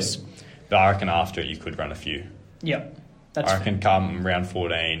other boys. But I reckon after you could run a few. Yep. I reckon come round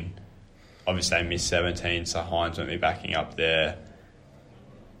 14, obviously they missed 17, so Hines won't be backing up there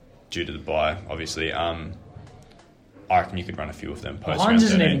due to the bye, obviously. I reckon you could run a few of them post round 13. Hines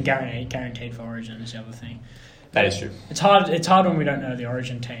isn't even guaranteed for Origin, is the other thing. That is true. It's hard when we don't know the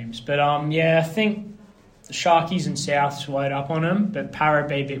Origin teams. But I think the Sharkies and Souths load up on them, but Para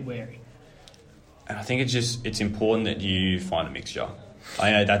be a bit wary. And I think it's important that you find a mixture.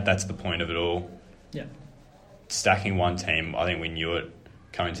 I know that's the point of it all. Yeah. Stacking one team, I think we knew it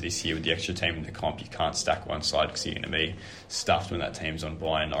coming to this year with the extra team in the comp. You can't stack one side because you're going to be stuffed when that team's on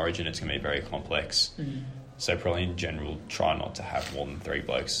bye. In Origin, it's going to be very complex. Mm. So probably in general, try not to have more than 3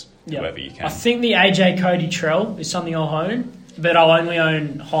 blokes, whoever you can. I think the AJ Cody Trell is something I'll own, but I'll only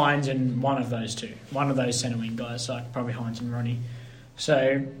own Hines and one of those 2. One of those centre wing guys, so probably Hines and Ronnie.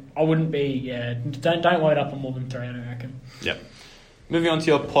 So I wouldn't be, don't load up on more than 3, I don't reckon. Yep. Moving on to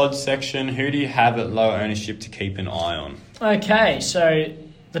your pod section, who do you have at low ownership to keep an eye on? Okay, so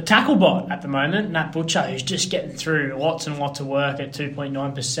the tackle bot at the moment, Nat Butcher, who's just getting through lots and lots of work at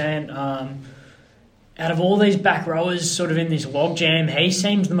 2.9%. Out of all these back rowers sort of in this logjam, he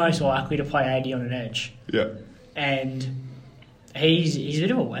seems the most likely to play 80 on an edge. Yeah. And he's a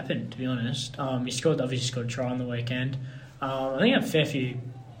bit of a weapon, to be honest. He obviously scored a try on the weekend. I think a fair few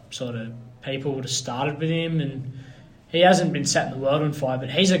sort of people would have started with him, and he hasn't been setting the world on fire,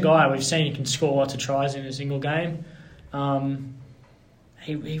 but he's a guy we've seen who can score lots of tries in a single game.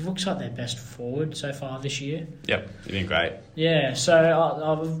 He looks like their best forward so far this year. Yep, he's been great. Yeah, so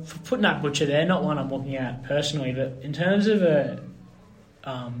I'll put Nat Butcher there, not one I'm looking at personally, but in terms of a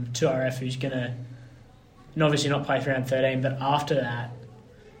 2RF who's going to obviously not play for round 13, but after that,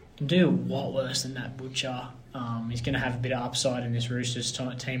 can do a lot worse than Nat Butcher. He's going to have a bit of upside in this Roosters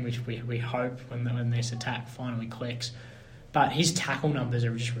team, which we hope when this attack finally clicks. But his tackle numbers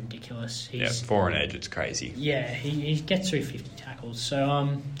are just ridiculous. For an edge, it's crazy. Yeah, he gets through 50 tackles.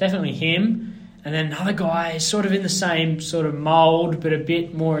 So definitely him. And then another guy sort of in the same sort of mould, but a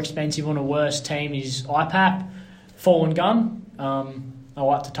bit more expensive on a worse team is IPAP, Fallen Gun. I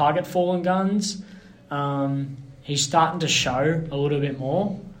like to target Fallen Guns. He's starting to show a little bit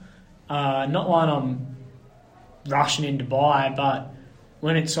more. Not one I'm rushing in to buy, but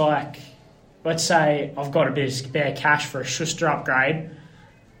when it's like, let's say I've got a bit of spare cash for a Schuster upgrade,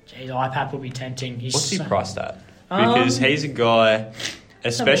 geez, IPAP will be tempting. What's he priced at? Because he's a guy,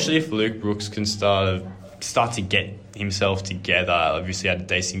 especially if Luke Brooks can start to get himself together, obviously had a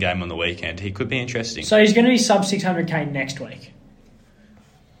decent game on the weekend, he could be interesting. So he's going to be sub 600k next week.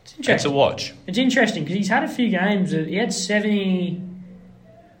 It's interesting. It's a watch. It's interesting because he's had a few games. He had 70...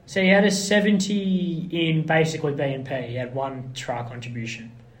 So he had a 70 in basically BNP. He had one try contribution.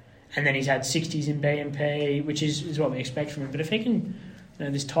 And then he's had 60s in BNP, which is what we expect from him. But if he can,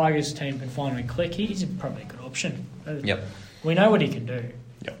 this Tigers team can finally click, he's probably a good option. Yep. We know what he can do.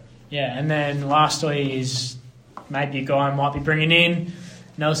 Yep. Yeah, and then lastly is maybe a guy I might be bringing in,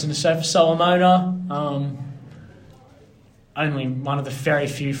 Nelson Asofa Solomona. Only one of the very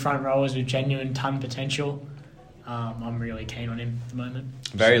few front rowers with genuine ton potential. I'm really keen on him at the moment.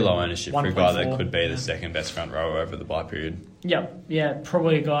 Very low ownership for a guy that could be the yeah. second best front rower over the bye period. Yep, yeah,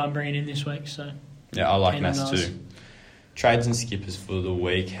 probably a guy I'm bringing in this week. So yeah, I like Nats too. Trades and skippers for the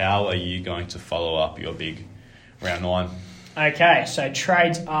week. How are you going to follow up your big round 9? Okay, so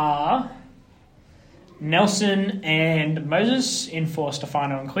trades are Nelson and Moses in for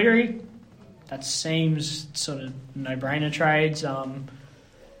Stefano and Cleary. That seems sort of no-brainer trades.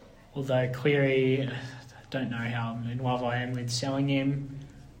 Although Cleary, I don't know how in love I am with selling him,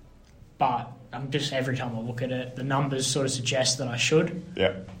 but I'm just every time I look at it, the numbers sort of suggest that I should.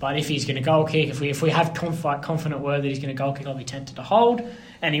 Yeah. But if he's going to goal kick, if we have confident word that he's going to goal kick, I'll be tempted to hold.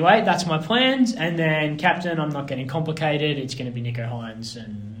 Anyway, that's my plans. And then captain, I'm not getting complicated. It's going to be Nico Hines,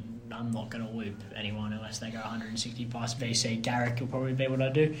 and I'm not going to loop anyone unless they go 160 plus VC. Garrick will probably be what I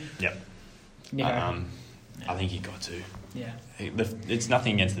do. Yep. Nico. I think he got to. Yeah. It's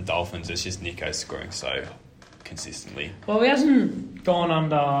nothing against the Dolphins. It's just Nico scoring so consistently. Well, he hasn't gone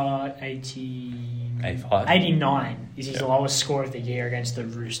under 85. 89 is his lowest score of the year against the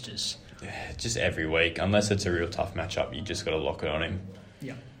Roosters. Yeah, just every week. Unless it's a real tough matchup, you just got to lock it on him.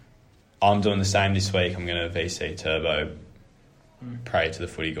 Yeah. I'm doing the same this week. I'm going to VC Turbo. Pray to the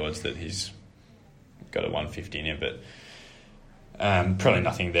footy gods that he's got a 150 in him, but probably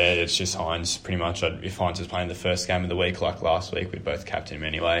nothing there. It's just Hines, pretty much. If Hines was playing the first game of the week like last week, we'd both captain him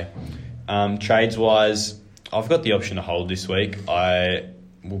anyway. Trades-wise, I've got the option to hold this week. I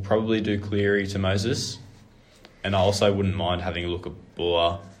will probably do Cleary to Moses, and I also wouldn't mind having a look at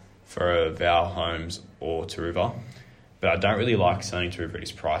Buller for a Val Holmes or Taruva, but I don't really like selling Taruva at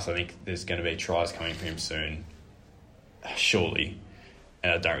his price. I think there's going to be tries coming for him soon, surely,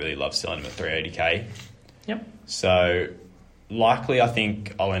 and I don't really love selling him at 380k. Yep. So likely I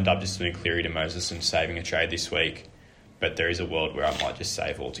think I'll end up just doing Cleary to Moses and saving a trade this week, but there is a world where I might just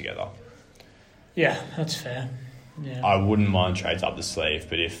save altogether. Yeah, that's fair. Yeah. I wouldn't mind trades up the sleeve,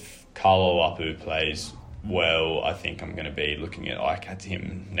 but if Carlo Apu plays well, I think I'm going to be looking at ICAT to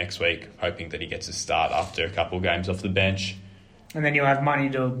him next week, hoping that he gets a start after a couple of games off the bench. And then you'll have money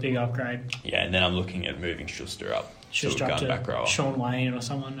to do a big upgrade. Yeah, and then I'm looking at moving Schuster up. Schuster up to back rower. Sean Lane or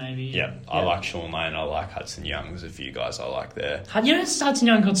someone maybe. Yeah, I like Sean Lane. I like Hudson Young. There's a few guys I like there. You know Hudson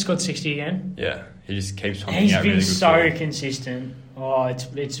Young scored 60 again? Yeah, he just keeps pumping He's out been really good so form. consistent. Oh,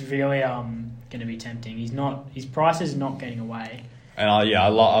 it's really going to be tempting. His price is not getting away. And I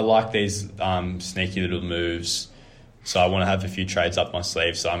like these sneaky little moves. So I want to have a few trades up my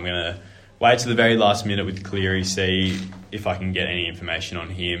sleeve. So I'm going to wait to the very last minute with Cleary, see if I can get any information on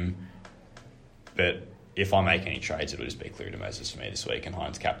him. But if I make any trades, it'll just be Cleary to Moses for me this week and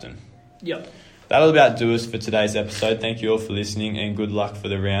Hines captain. Yep. That'll about do us for today's episode. Thank you all for listening and good luck for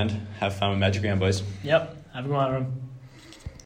the round. Have fun with Magic Round, boys. Yep. Have a good one, everyone.